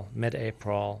April,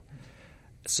 mid-April,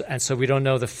 so we don't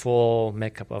know the full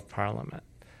makeup of parliament.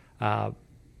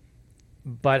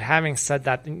 But having said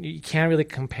that, you can't really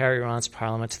compare Iran's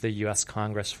parliament to the U.S.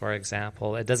 Congress, for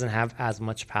example. It doesn't have as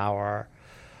much power,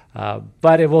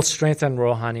 but it will strengthen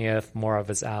Rouhani if more of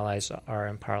his allies are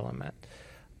in parliament.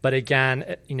 But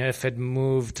again, if it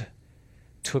moved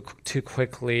too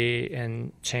quickly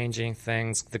in changing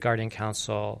things, the Guardian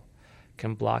Council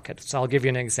can block it. So I'll give you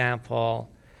an example.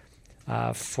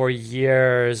 For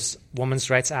years,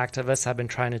 women's rights activists have been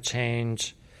trying to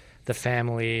change the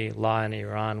family law in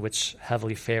Iran, which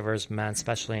heavily favors men,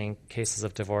 especially in cases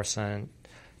of divorce and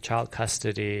child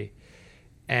custody.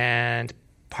 And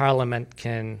Parliament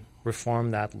can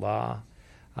reform that law.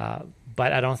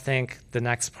 But I don't think the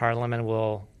next Parliament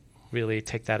will really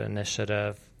take that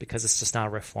initiative because it's just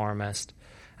not reformist.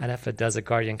 And if it does, a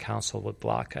Guardian Council would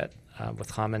block it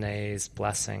with Khamenei's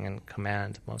blessing and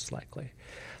command, most likely.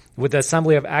 With the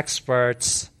Assembly of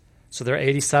Experts, so there are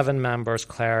 87 members,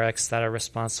 clerics, that are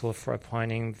responsible for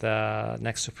appointing the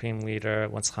next supreme leader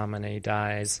once Khamenei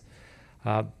dies.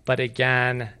 But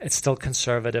again, it's still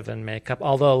conservative in makeup,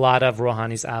 although a lot of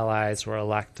Rouhani's allies were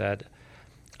elected.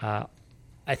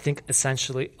 I think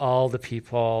essentially all the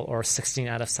people, or 16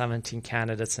 out of 17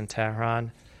 candidates in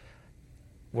Tehran,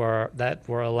 that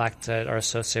were elected are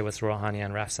associated with Rouhani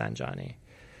and Rafsanjani.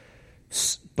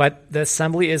 But the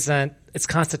assembly it's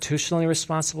constitutionally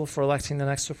responsible for electing the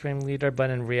next supreme leader, but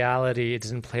in reality it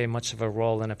didn't play much of a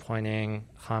role in appointing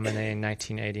Khamenei in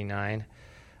 1989.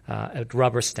 It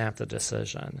rubber-stamped the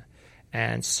decision.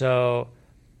 And so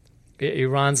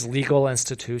Iran's legal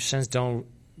institutions don't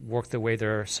work the way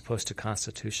they're supposed to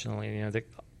constitutionally.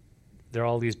 There are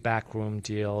all these backroom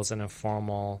deals and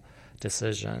informal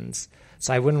decisions.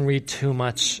 So I wouldn't read too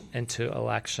much into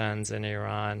elections in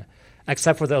Iran,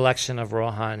 except for the election of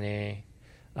Rouhani,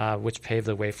 which paved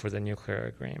the way for the nuclear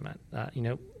agreement.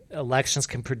 Elections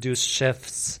can produce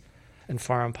shifts in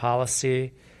foreign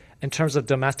policy. In terms of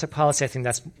domestic policy, I think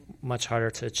that's much harder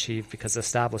to achieve because the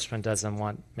establishment doesn't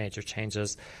want major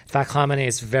changes. In fact, Khamenei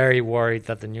is very worried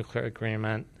that the nuclear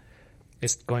agreement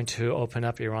is going to open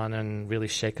up Iran and really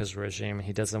shake his regime.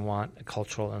 He doesn't want a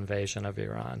cultural invasion of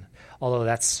Iran, although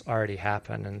that's already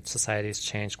happened and society's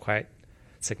changed quite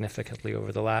significantly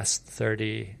over the last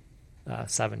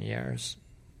 37 years.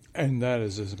 And that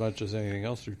is as much as anything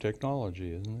else through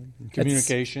technology, isn't it?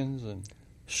 Communications and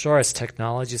sure, it's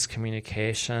technology, it's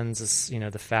communications, it's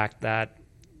the fact that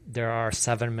there are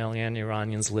 7 million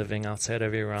Iranians living outside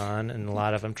of Iran, and a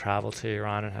lot of them travel to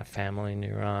Iran and have family in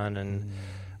Iran. And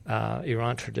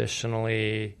Iran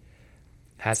traditionally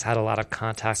has had a lot of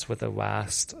contacts with the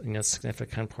West. A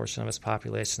significant portion of its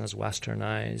population is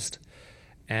Westernized,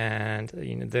 and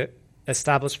the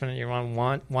establishment in Iran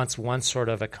wants one sort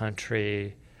of a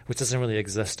country which doesn't really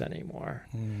exist anymore.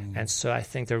 And so I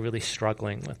think they're really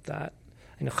struggling with that.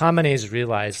 Khamenei has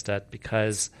realized that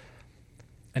because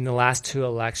in the last 2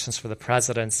 elections for the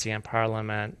presidency and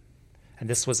parliament, and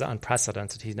this was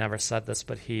unprecedented, he never said this,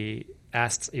 but he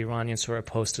asked Iranians who are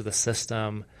opposed to the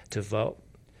system to vote.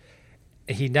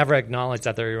 He never acknowledged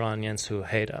that there are Iranians who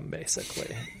hate him,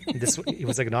 basically. He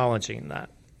was acknowledging that.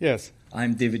 yes.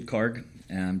 I'm David Karg,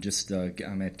 and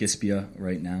I'm at GISPIA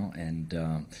right now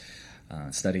and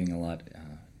studying a lot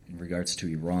in regards to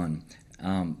Iran.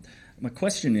 My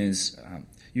question is,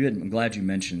 I'm glad you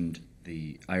mentioned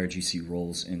the IRGC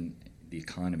roles in the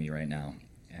economy right now,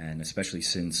 and especially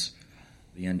since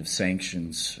the end of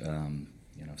sanctions,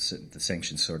 the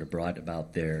sanctions sort of brought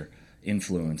about their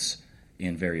influence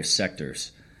in various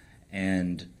sectors.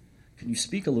 And can you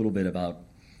speak a little bit about,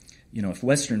 if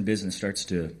Western business starts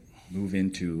to move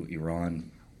into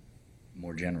Iran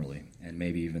more generally, and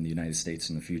maybe even the United States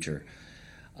in the future,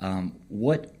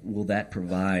 what will that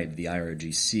provide the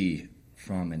IRGC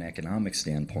from an economic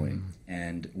standpoint?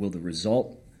 And will the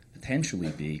result potentially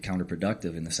be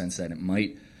counterproductive in the sense that it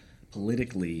might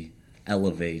politically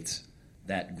elevate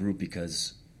that group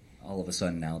because all of a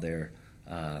sudden now their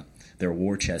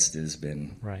war chest has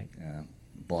been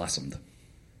blossomed?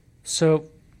 So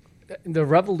the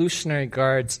Revolutionary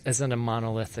Guards isn't a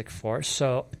monolithic force.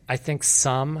 So I think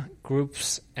some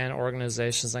groups and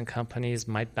organizations and companies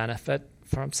might benefit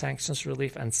from sanctions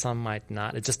relief and some might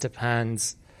not. It just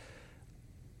depends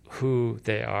who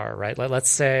they are, right? Let's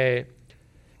say,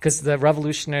 because the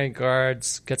Revolutionary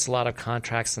Guards gets a lot of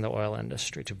contracts in the oil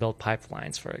industry to build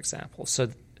pipelines, for example. So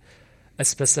a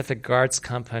specific guards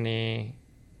company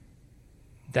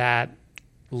that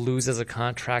loses a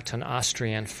contract to an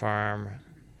Austrian firm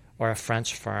or a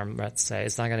French firm, let's say,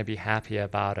 is not going to be happy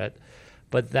about it.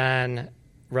 But then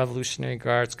Revolutionary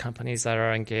Guards companies that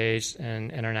are engaged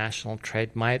in international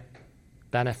trade might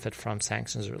benefit from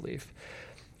sanctions relief.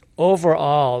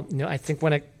 Overall, I think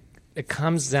when it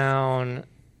comes down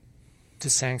to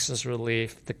sanctions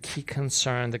relief, the key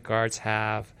concern the Guards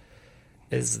have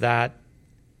is that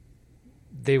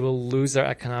they will lose their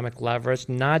economic leverage,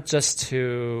 not just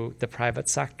to the private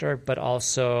sector, but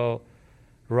also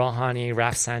Rouhani,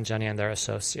 Rafsanjani, and their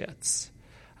associates.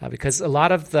 Because a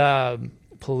lot of the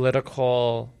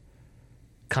political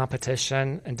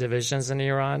competition and divisions in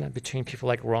Iran between people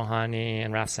like Rouhani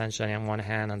and Rafsanjani on one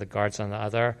hand and the Guards on the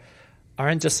other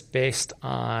aren't just based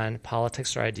on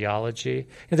politics or ideology.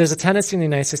 There's a tendency in the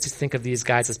United States to think of these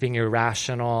guys as being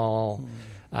irrational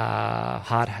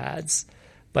hotheads.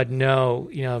 But no,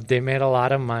 they made a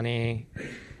lot of money,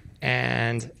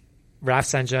 and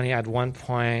Rafsanjani at one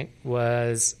point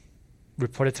was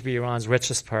reported to be Iran's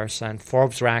richest person.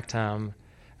 Forbes ranked him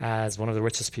as one of the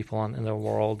richest people in the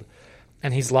world,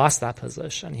 and he's lost that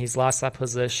position. He's lost that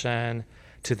position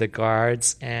to the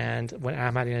Guards, and when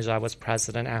Ahmadinejad was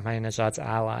president, Ahmadinejad's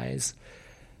allies.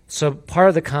 So part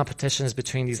of the competition is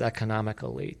between these economic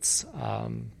elites.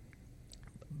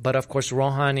 But of course,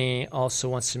 Rouhani also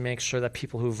wants to make sure that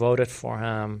people who voted for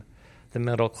him, the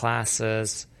middle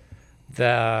classes,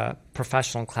 the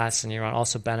professional class in Iran,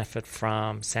 also benefit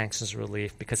from sanctions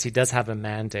relief because he does have a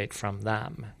mandate from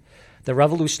them. The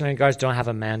Revolutionary Guards don't have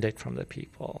a mandate from the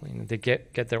people. They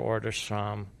get their orders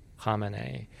from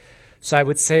Khamenei. So I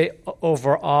would say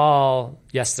overall,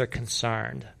 yes, they're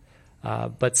concerned,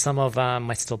 but some of them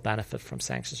might still benefit from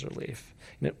sanctions relief.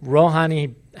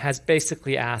 Rouhani has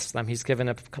basically asked them, he's given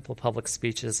a couple of public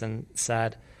speeches and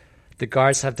said, the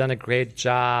Guards have done a great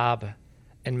job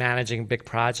in managing big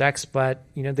projects, but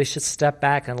they should step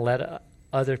back and let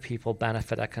other people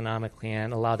benefit economically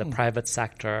and allow the private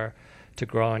sector to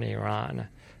grow in Iran.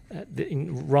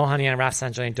 Rouhani and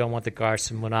Rafsanjani don't want the Guards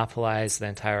to monopolize the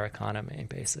entire economy,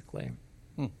 basically.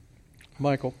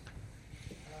 Michael.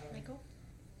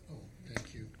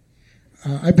 Thank you.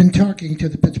 I've been talking to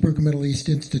the Pittsburgh Middle East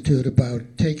Institute about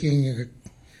taking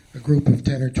a group of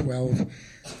 10 or 12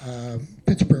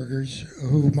 Pittsburghers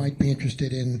who might be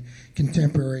interested in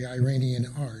contemporary Iranian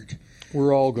art.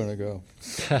 We're all going to go.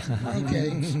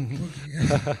 Okay.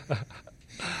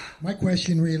 My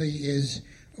question really is,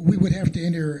 we would have to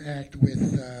interact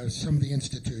with some of the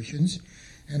institutions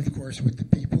and, of course, with the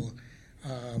people.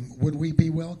 Would we be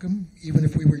welcome, even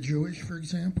if we were Jewish, for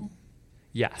example?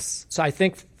 Yes. So I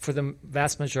think for the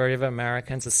vast majority of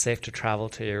Americans, it's safe to travel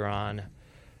to Iran,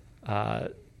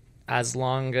 as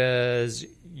long as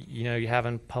you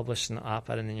haven't published an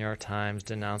op-ed in the New York Times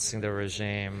denouncing the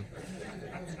regime.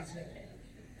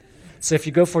 So if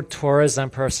you go for tourism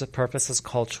purposes,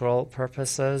 cultural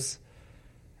purposes,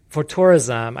 for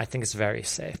tourism, I think it's very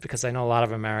safe because I know a lot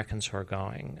of Americans who are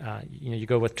going. You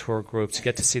go with tour groups, you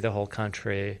get to see the whole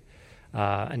country,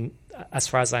 and as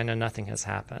far as I know, nothing has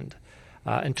happened.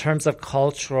 In terms of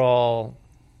cultural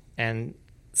and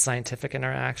scientific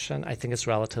interaction, I think it's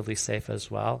relatively safe as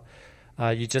well.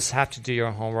 You just have to do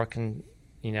your homework and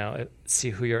see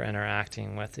who you're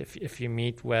interacting with. If you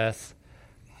meet with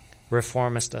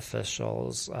reformist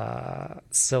officials,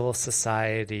 civil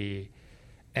society,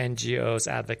 NGOs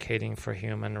advocating for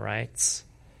human rights,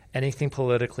 anything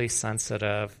politically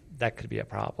sensitive, that could be a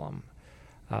problem.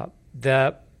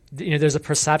 There's a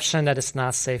perception that it's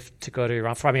not safe to go to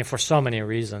Iran for so many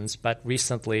reasons, but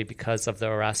recently because of the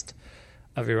arrest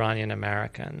of Iranian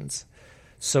Americans.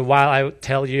 So while I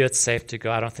tell you it's safe to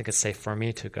go, I don't think it's safe for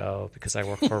me to go because I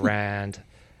work for RAND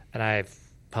and I've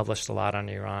published a lot on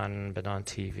Iran, been on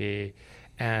TV,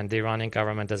 and the Iranian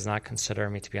government does not consider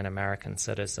me to be an American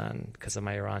citizen because of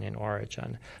my Iranian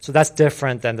origin. So that's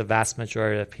different than the vast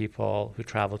majority of people who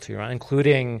travel to Iran,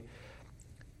 including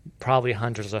probably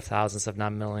hundreds of thousands, if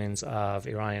not millions, of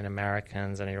Iranian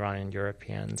Americans and Iranian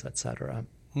Europeans, etc.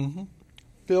 Mm-hmm.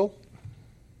 Bill?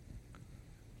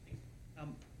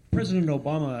 President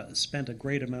Obama spent a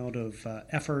great amount of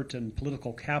effort and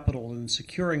political capital in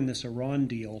securing this Iran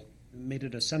deal and made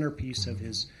it a centerpiece of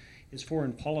his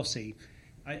foreign policy.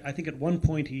 I think at one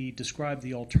point he described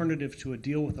the alternative to a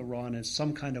deal with Iran as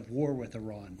some kind of war with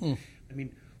Iran. I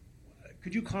mean,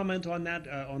 could you comment on that,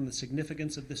 on the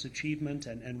significance of this achievement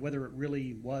and whether it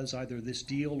really was either this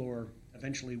deal or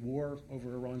eventually war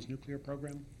over Iran's nuclear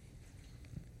program?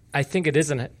 I think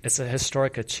it's a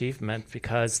historic achievement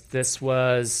because this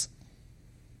was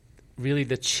really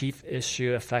the chief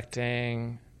issue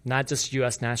affecting not just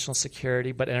U.S. national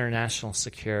security, but international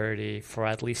security for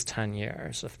at least 10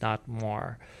 years, if not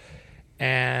more.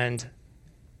 And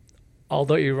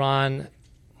although Iran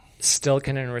still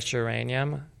can enrich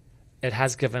uranium, it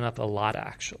has given up a lot,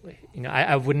 actually.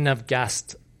 I wouldn't have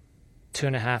guessed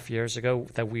 2.5 years ago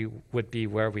that we would be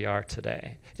where we are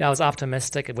today. I was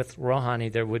optimistic with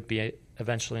Rouhani there would be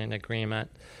eventually an agreement.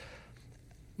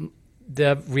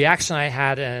 The reaction I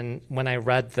had when I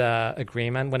read the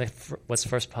agreement, when it was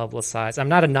first publicized, I'm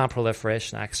not a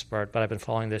non-proliferation expert, but I've been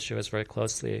following the issue very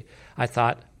closely. I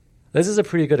thought, this is a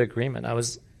pretty good agreement. I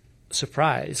was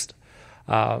surprised.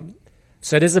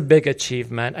 So it is a big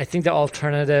achievement. I think the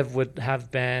alternative would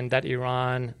have been that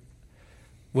Iran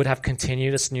would have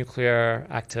continued its nuclear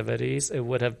activities. It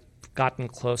would have gotten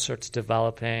closer to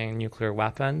developing nuclear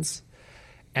weapons.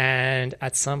 And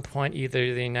at some point,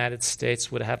 either the United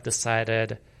States would have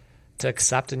decided to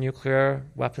accept a nuclear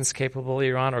weapons-capable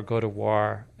Iran or go to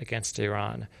war against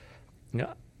Iran.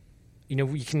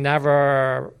 We can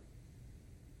never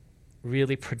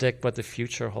really predict what the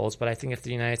future holds, but I think if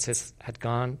the United States had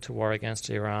gone to war against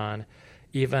Iran,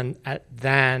 even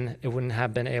then it wouldn't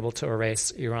have been able to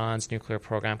erase Iran's nuclear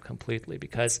program completely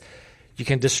because you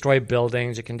can destroy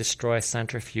buildings, you can destroy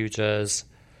centrifuges,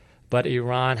 but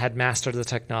Iran had mastered the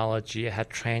technology, it had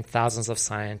trained thousands of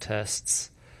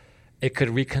scientists. It could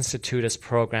reconstitute its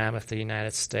program if the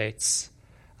United States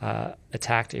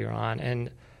attacked Iran.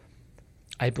 And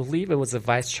I believe it was the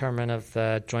vice chairman of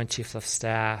the Joint Chiefs of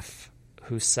Staff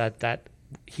who said that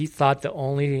he thought the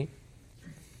only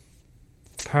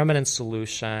permanent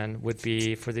solution would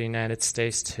be for the United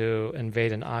States to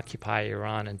invade and occupy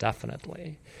Iran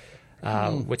indefinitely,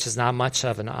 which is not much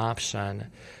of an option.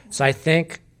 So I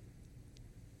think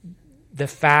the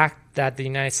fact that the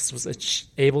United States was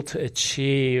able to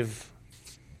achieve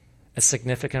a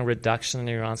significant reduction in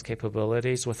Iran's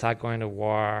capabilities without going to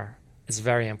war is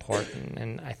very important,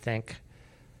 and I think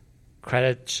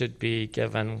credit should be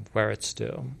given where it's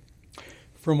due.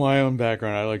 From my own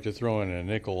background, I'd like to throw in a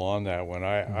nickel on that one.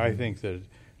 I think that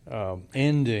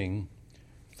ending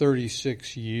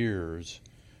 36 years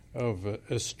of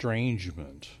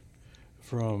estrangement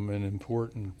from an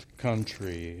important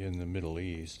country in the Middle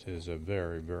East is a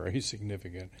very, very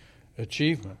significant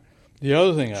achievement. The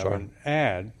other thing I would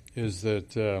add is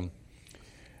that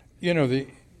the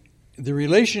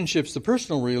relationships, the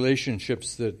personal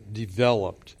relationships that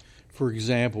developed, for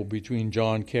example, between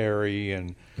John Kerry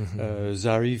and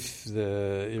Zarif,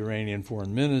 the Iranian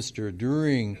foreign minister,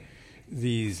 during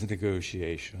these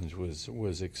negotiations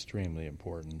was extremely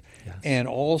important, yes. And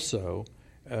also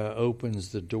opens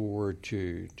the door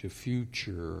to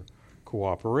future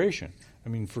cooperation. I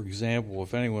mean, for example,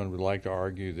 if anyone would like to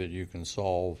argue that you can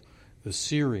solve the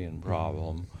Syrian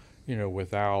problem,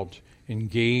 without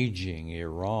engaging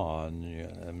Iran,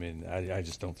 I mean, I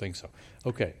just don't think so.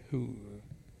 Okay,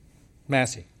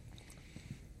 Massey.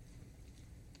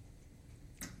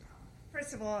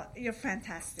 First of all, you're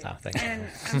fantastic. Oh, thank you. And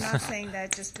I'm not saying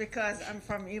that just because I'm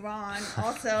from Iran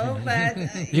also,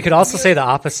 but... you could also say the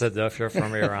opposite, though, if you're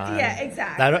from Iran. Yeah,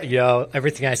 exactly.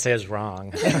 Everything I say is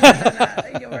wrong.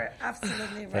 No, you're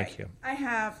absolutely right. Thank you. I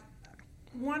have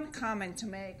one comment to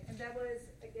make, and that was,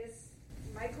 I guess,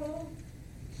 Michael.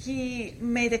 He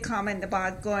made a comment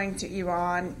about going to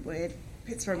Iran with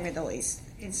Pittsburgh Middle East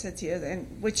Institute,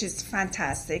 and which is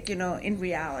fantastic, in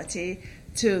reality,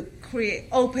 to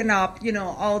open up,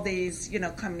 all these,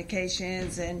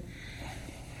 communications. And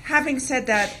having said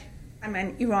that, I'm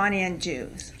an Iranian Jew.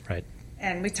 Right.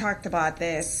 And we talked about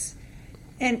this.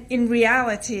 And in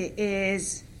reality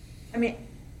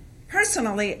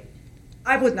personally,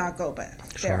 I would not go back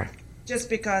there. Sure. Just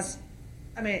because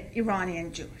I'm an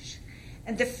Iranian Jewish.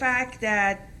 And the fact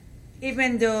that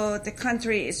even though the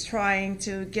country is trying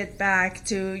to get back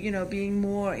to, being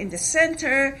more in the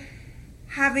center,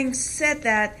 having said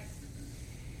that,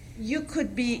 you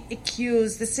could be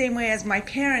accused the same way as my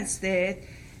parents did,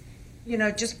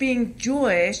 just being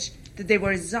Jewish, that they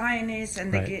were Zionists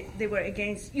and right. they were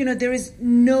against, there is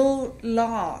no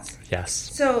laws. Yes.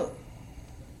 So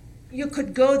you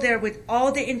could go there with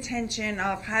all the intention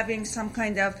of having some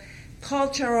kind of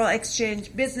cultural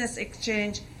exchange, business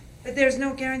exchange, but there's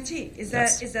no guarantee. Is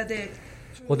that it?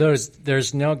 Well,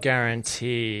 there's no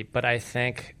guarantee, but I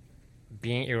think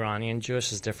being Iranian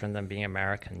Jewish is different than being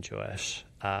American Jewish,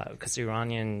 because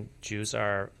Iranian Jews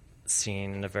are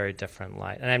seen in a very different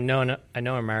light. And I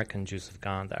know American Jews have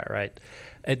gone there, right?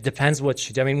 It depends what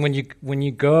you do. I mean, when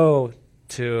you go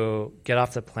to get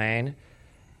off the plane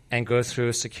and go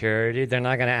through security, they're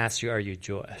not going to ask you, "Are you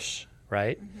Jewish?"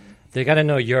 Right? Mm-hmm. They got to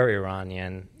know you're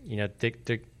Iranian. You're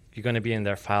going to be in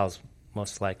their files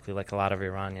most likely, like a lot of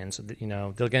Iranians. They're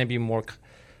going to be more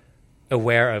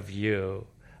aware of you.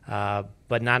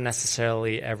 But not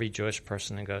necessarily every Jewish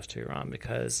person who goes to Iran,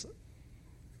 because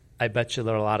I bet you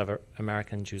there are a lot of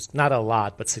American Jews, not a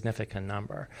lot, but significant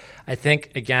number. I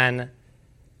think, again,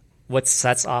 what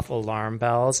sets off alarm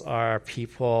bells are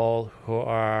people who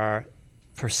are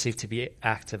perceived to be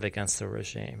active against the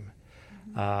regime.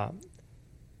 Mm-hmm.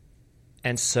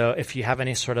 And so if you have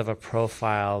any sort of a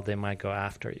profile, they might go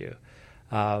after you.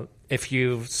 If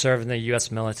you serve in the U.S.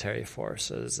 military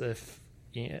forces, if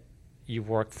you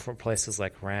work for places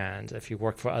like RAND, if you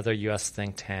work for other U.S.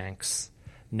 think tanks,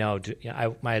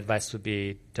 my advice would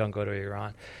be don't go to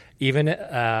Iran. Even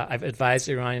I've advised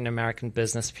Iranian American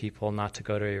business people not to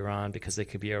go to Iran because they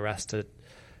could be arrested.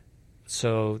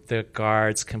 So the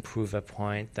guards can prove a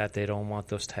point that they don't want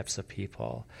those types of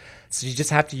people. So you just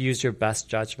have to use your best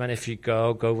judgment. If you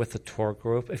go with a tour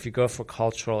group. If you go for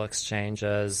cultural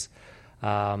exchanges,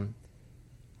 I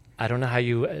don't know how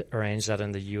you arrange that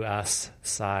in the U.S.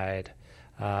 side.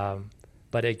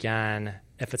 But again,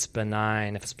 if it's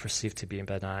benign, if it's perceived to be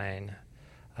benign,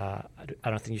 I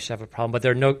don't think you should have a problem. But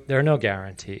there are no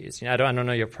guarantees. I don't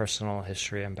know your personal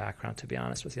history and background, to be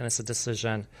honest with you. And it's a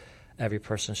decision every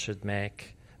person should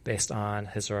make based on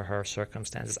his or her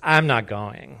circumstances. I'm not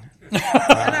going. And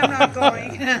I'm not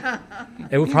going.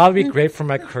 It would probably be great for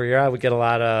my career. I would get a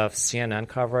lot of CNN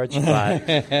coverage, but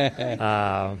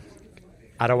I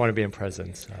don't want to be in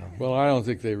prison. So. Well, I don't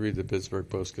think they read the Pittsburgh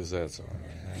Post-Gazette. So.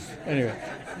 Anyway,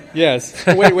 yes.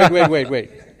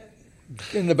 Wait.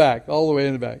 In the back, all the way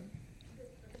in the back.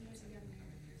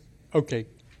 Okay.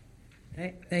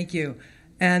 Thank you.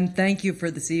 And thank you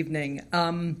for this evening.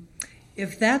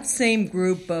 If that same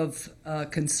group of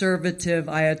conservative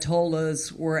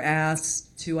Ayatollahs were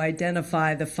asked to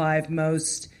identify the 5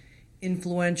 most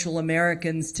influential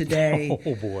Americans today,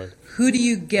 oh boy, who do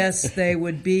you guess they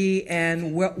would be,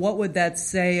 and what would that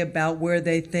say about where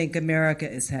they think America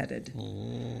is headed?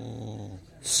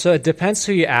 So it depends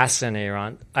who you ask in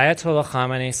Iran. Ayatollah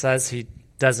Khamenei says he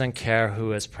doesn't care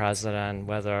who is president,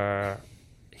 whether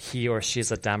he or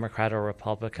she's a Democrat or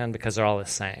Republican, because they're all the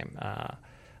same.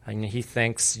 He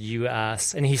thinks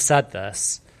U.S., and he said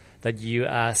this, that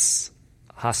U.S.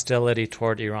 hostility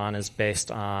toward Iran is based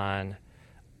on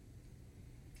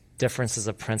differences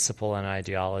of principle and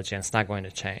ideology, and it's not going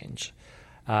to change.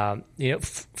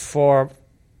 For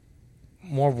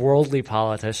more worldly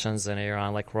politicians in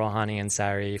Iran, like Rouhani and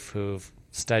Zarif, who've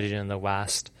studied in the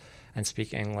West and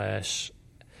speak English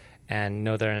and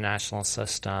know their international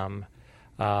system,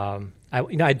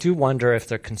 I do wonder if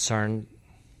they're concerned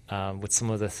with some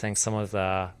of the things some of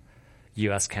the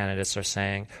U.S. candidates are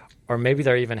saying, or maybe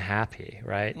they're even happy,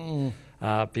 right?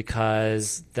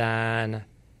 Because then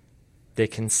they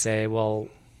can say, well,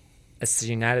 it's the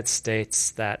United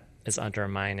States that is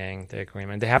undermining the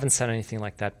agreement. They haven't said anything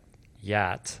like that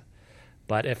yet,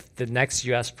 but if the next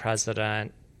U.S.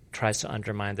 president tries to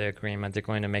undermine the agreement, they're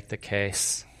going to make the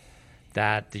case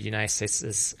that the United States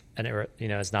is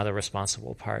not a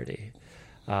responsible party.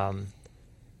 But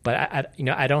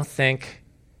I don't think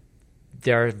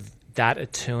they're that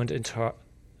attuned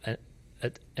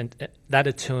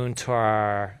to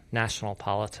our national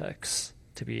politics,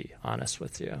 to be honest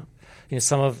with you.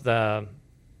 Some of the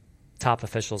top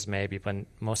officials maybe, but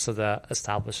most of the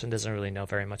establishment doesn't really know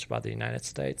very much about the United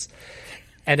States.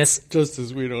 And it's just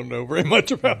as we don't know very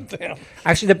much about them.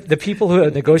 Actually, the people who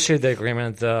negotiated the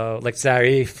agreement, though, like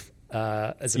Zarif,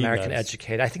 is American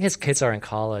educated. I think his kids are in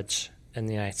college in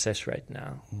the United States right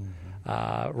now.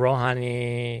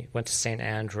 Rouhani went to St.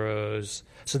 Andrews,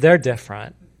 so they're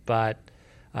different. But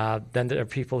then there are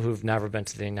people who've never been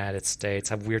to the United States,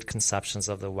 have weird conceptions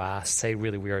of the West, say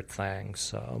really weird things.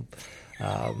 So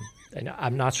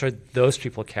I'm not sure those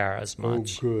people care as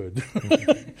much. Oh,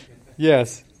 good.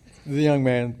 Yes. The young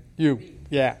man, you.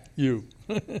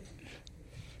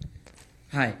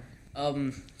 Hi.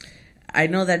 I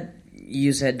know that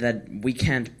you said that we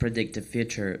can't predict the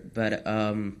future, but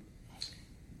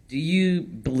do you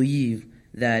believe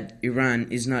that Iran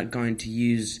is not going to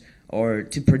use or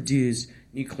to produce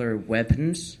nuclear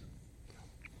weapons?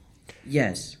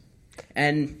 Yes.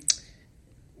 And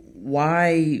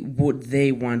why would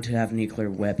they want to have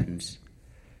nuclear weapons?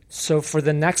 So for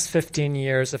the next 15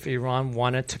 years, if Iran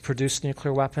wanted to produce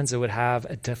nuclear weapons, it would have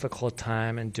a difficult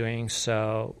time in doing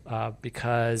so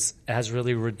because it has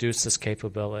really reduced its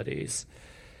capabilities.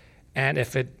 And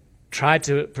if it tried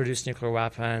to produce nuclear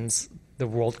weapons, the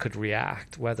world could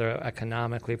react, whether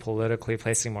economically, politically,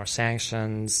 placing more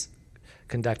sanctions,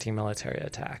 conducting military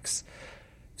attacks.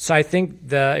 So I think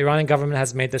the Iranian government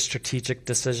has made the strategic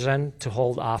decision to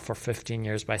hold off for 15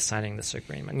 years by signing this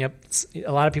agreement.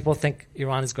 A lot of people think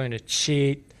Iran is going to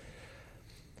cheat,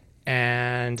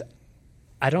 and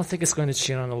I don't think it's going to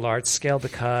cheat on a large scale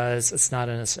because it's not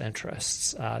in its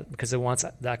interests, because it wants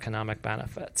the economic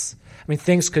benefits. I mean,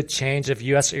 things could change if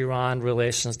U.S.-Iran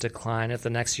relations decline, if the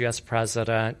next U.S.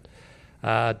 president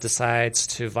decides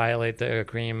to violate the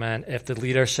agreement, if the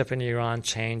leadership in Iran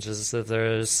changes, if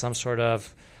there's some sort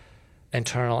of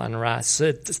internal unrest. So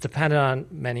it's dependent on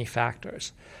many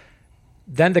factors.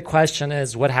 Then the question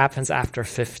is, what happens after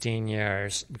 15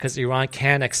 years? Because Iran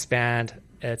can expand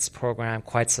its program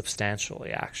quite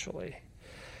substantially, actually.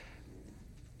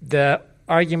 The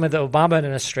argument the Obama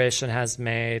administration has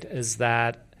made is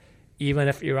that even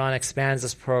if Iran expands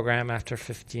this program after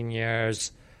 15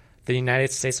 years, the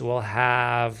United States will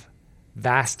have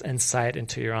vast insight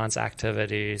into Iran's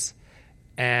activities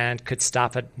and could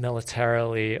stop it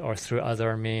militarily or through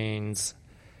other means.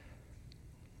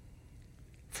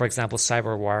 For example,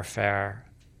 cyber warfare,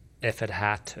 if it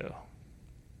had to.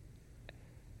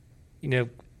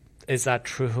 Is that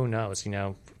true? Who knows?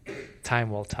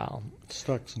 Time will tell.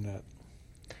 Stuxnet.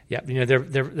 Yeah, there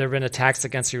have been attacks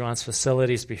against Iran's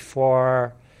facilities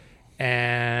before,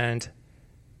 and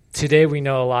today we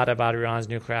know a lot about Iran's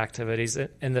nuclear activities.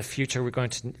 In the future, we're going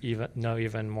to know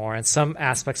even more. And some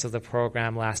aspects of the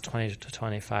program last 20 to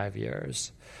 25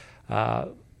 years.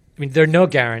 There are no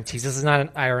guarantees. This is not an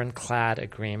ironclad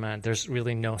agreement. There's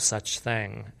really no such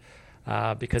thing.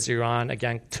 Because Iran,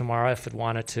 again, tomorrow, if it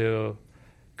wanted to,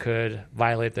 could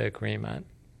violate the agreement.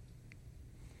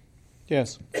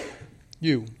 Yes.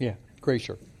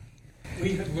 Gracier.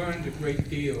 We have learned a great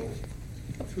deal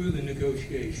through the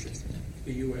negotiations,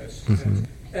 the U.S.,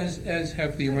 as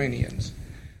have the Iranians.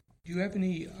 Do you have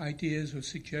any ideas or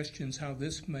suggestions how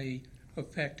this may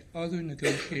affect other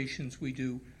negotiations we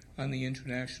do on the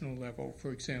international level,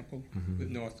 for example, with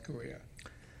North Korea?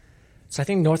 So I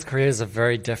think North Korea is a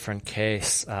very different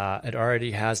case. It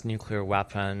already has nuclear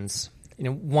weapons.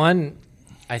 One,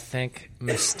 I think,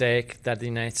 mistake that the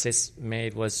United States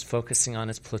made was focusing on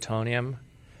its plutonium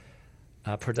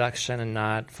production and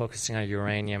not focusing on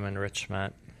uranium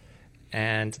enrichment.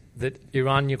 And the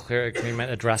Iran nuclear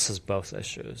agreement addresses both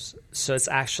issues. So it's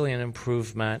actually an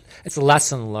improvement. It's a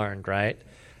lesson learned, right?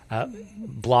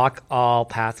 Block all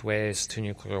pathways to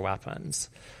nuclear weapons.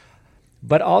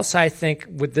 But also I think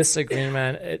with this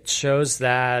agreement, it shows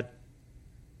that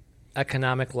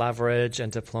economic leverage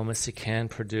and diplomacy can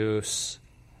produce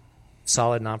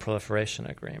solid non-proliferation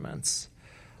agreements.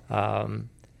 And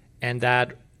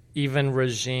that even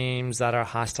regimes that are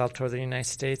hostile toward the United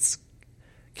States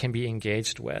can be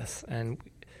engaged with, and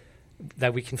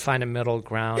that we can find a middle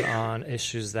ground on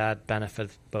issues that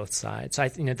benefit both sides. So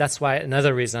that's why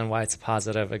another reason why it's a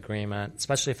positive agreement,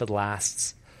 especially if it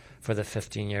lasts for the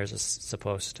 15 years it's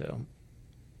supposed to.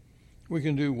 We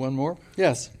can do one more?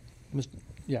 Yes.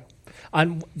 Yeah.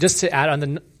 Just to add on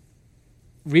the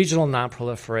regional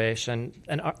nonproliferation,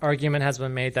 an argument has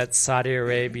been made that Saudi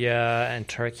Arabia and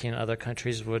Turkey and other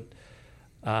countries would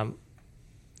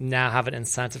now have an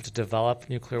incentive to develop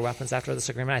nuclear weapons after this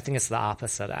agreement. I think it's the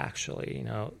opposite, actually.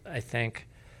 I think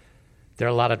there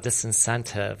are a lot of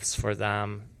disincentives for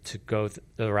them to go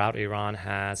the route Iran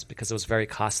has because it was very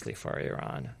costly for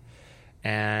Iran.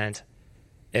 And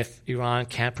if Iran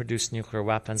can't produce nuclear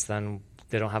weapons, then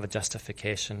they don't have a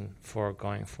justification for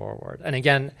going forward. And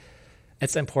again,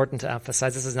 it's important to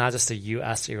emphasize this is not just a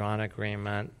U.S.-Iran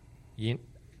agreement. The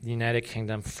United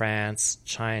Kingdom, France,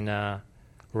 China,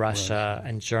 Russia,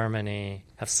 and Germany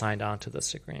have signed on to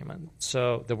this agreement.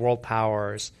 So the world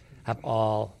powers have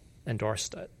all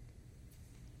endorsed it.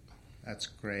 That's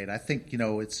great. I think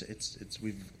it's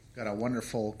we've got a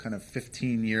wonderful kind of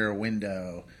 15-year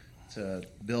window to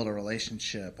build a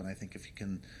relationship, and I think if you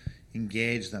can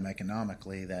engage them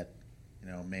economically, that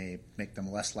may make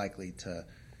them less likely to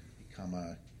become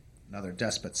another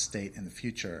despot state in the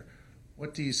future.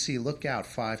 What do you see? Look out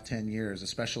 5-10 years,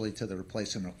 especially to the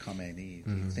replacement of Khamenei.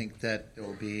 Do you think that there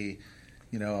will be,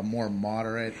 a more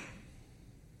moderate,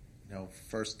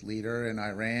 first leader in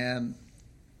Iran,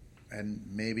 and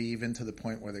maybe even to the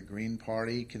point where the Green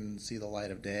Party can see the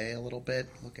light of day a little bit?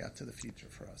 Look out to the future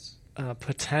for us.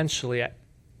 Potentially.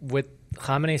 With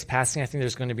Khamenei's passing, I think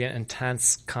there's going to be an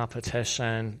intense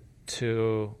competition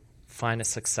to find a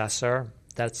successor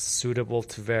that's suitable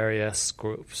to various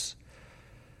groups.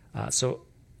 So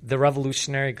the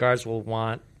Revolutionary Guards will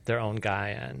want their own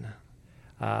guy in.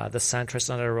 The centrists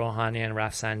under Rouhani and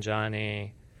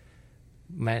Rafsanjani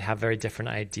might have very different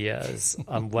ideas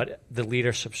on what the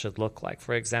leadership should look like.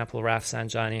 For example,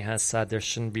 Rafsanjani has said there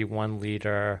shouldn't be one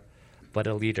leader, but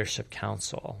a leadership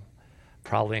council,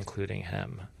 probably including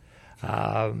him.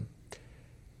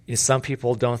 Some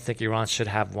people don't think Iran should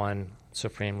have one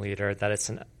supreme leader, that it's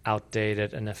an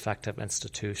outdated, ineffective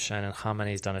institution, and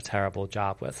Khamenei's done a terrible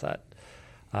job with it.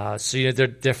 So there are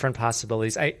different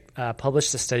possibilities. I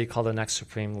published a study called The Next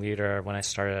Supreme Leader when I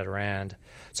started at RAND.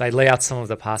 So I lay out some of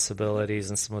the possibilities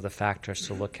and some of the factors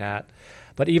to look at.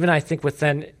 But even I think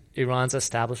within Iran's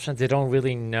establishment, they don't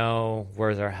really know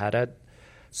where they're headed.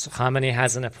 So Khamenei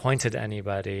hasn't appointed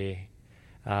anybody,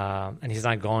 and he's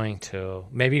not going to.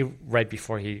 Maybe right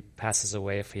before he passes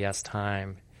away, if he has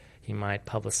time, he might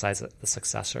publicize the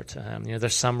successor to him.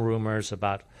 There's some rumors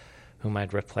about who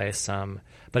might replace him,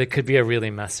 but it could be a really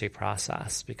messy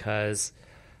process because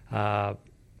Khamenei's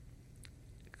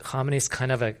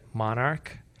kind of a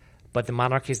monarch, but the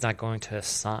monarchy is not going to his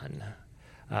son.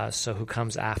 So who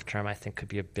comes after him, I think, could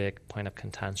be a big point of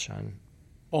contention.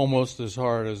 Almost as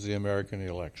hard as the American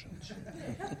elections.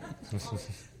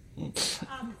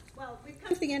 Well, we've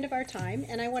come to the end of our time,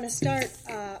 and I want to start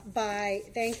by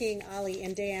thanking Ali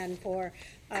and Dan for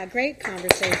a great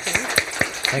conversation.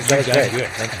 Thanks, very good.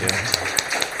 Thank you.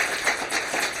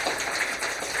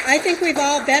 I think we've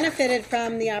all benefited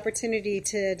from the opportunity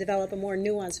to develop a more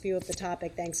nuanced view of the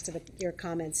topic thanks to your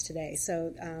comments today.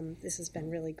 So this has been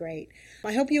really great.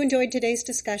 I hope you enjoyed today's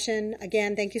discussion.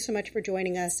 Again, thank you so much for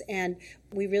joining us, and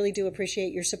we really do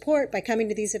appreciate your support by coming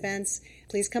to these events.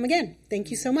 Please come again.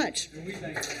 Thank you so much.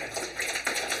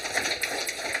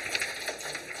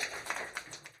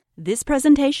 This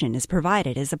presentation is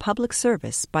provided as a public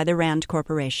service by the RAND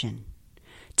Corporation.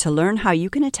 To learn how you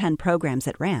can attend programs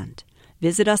at RAND,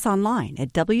 visit us online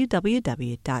at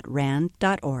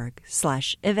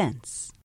www.rand.org/events.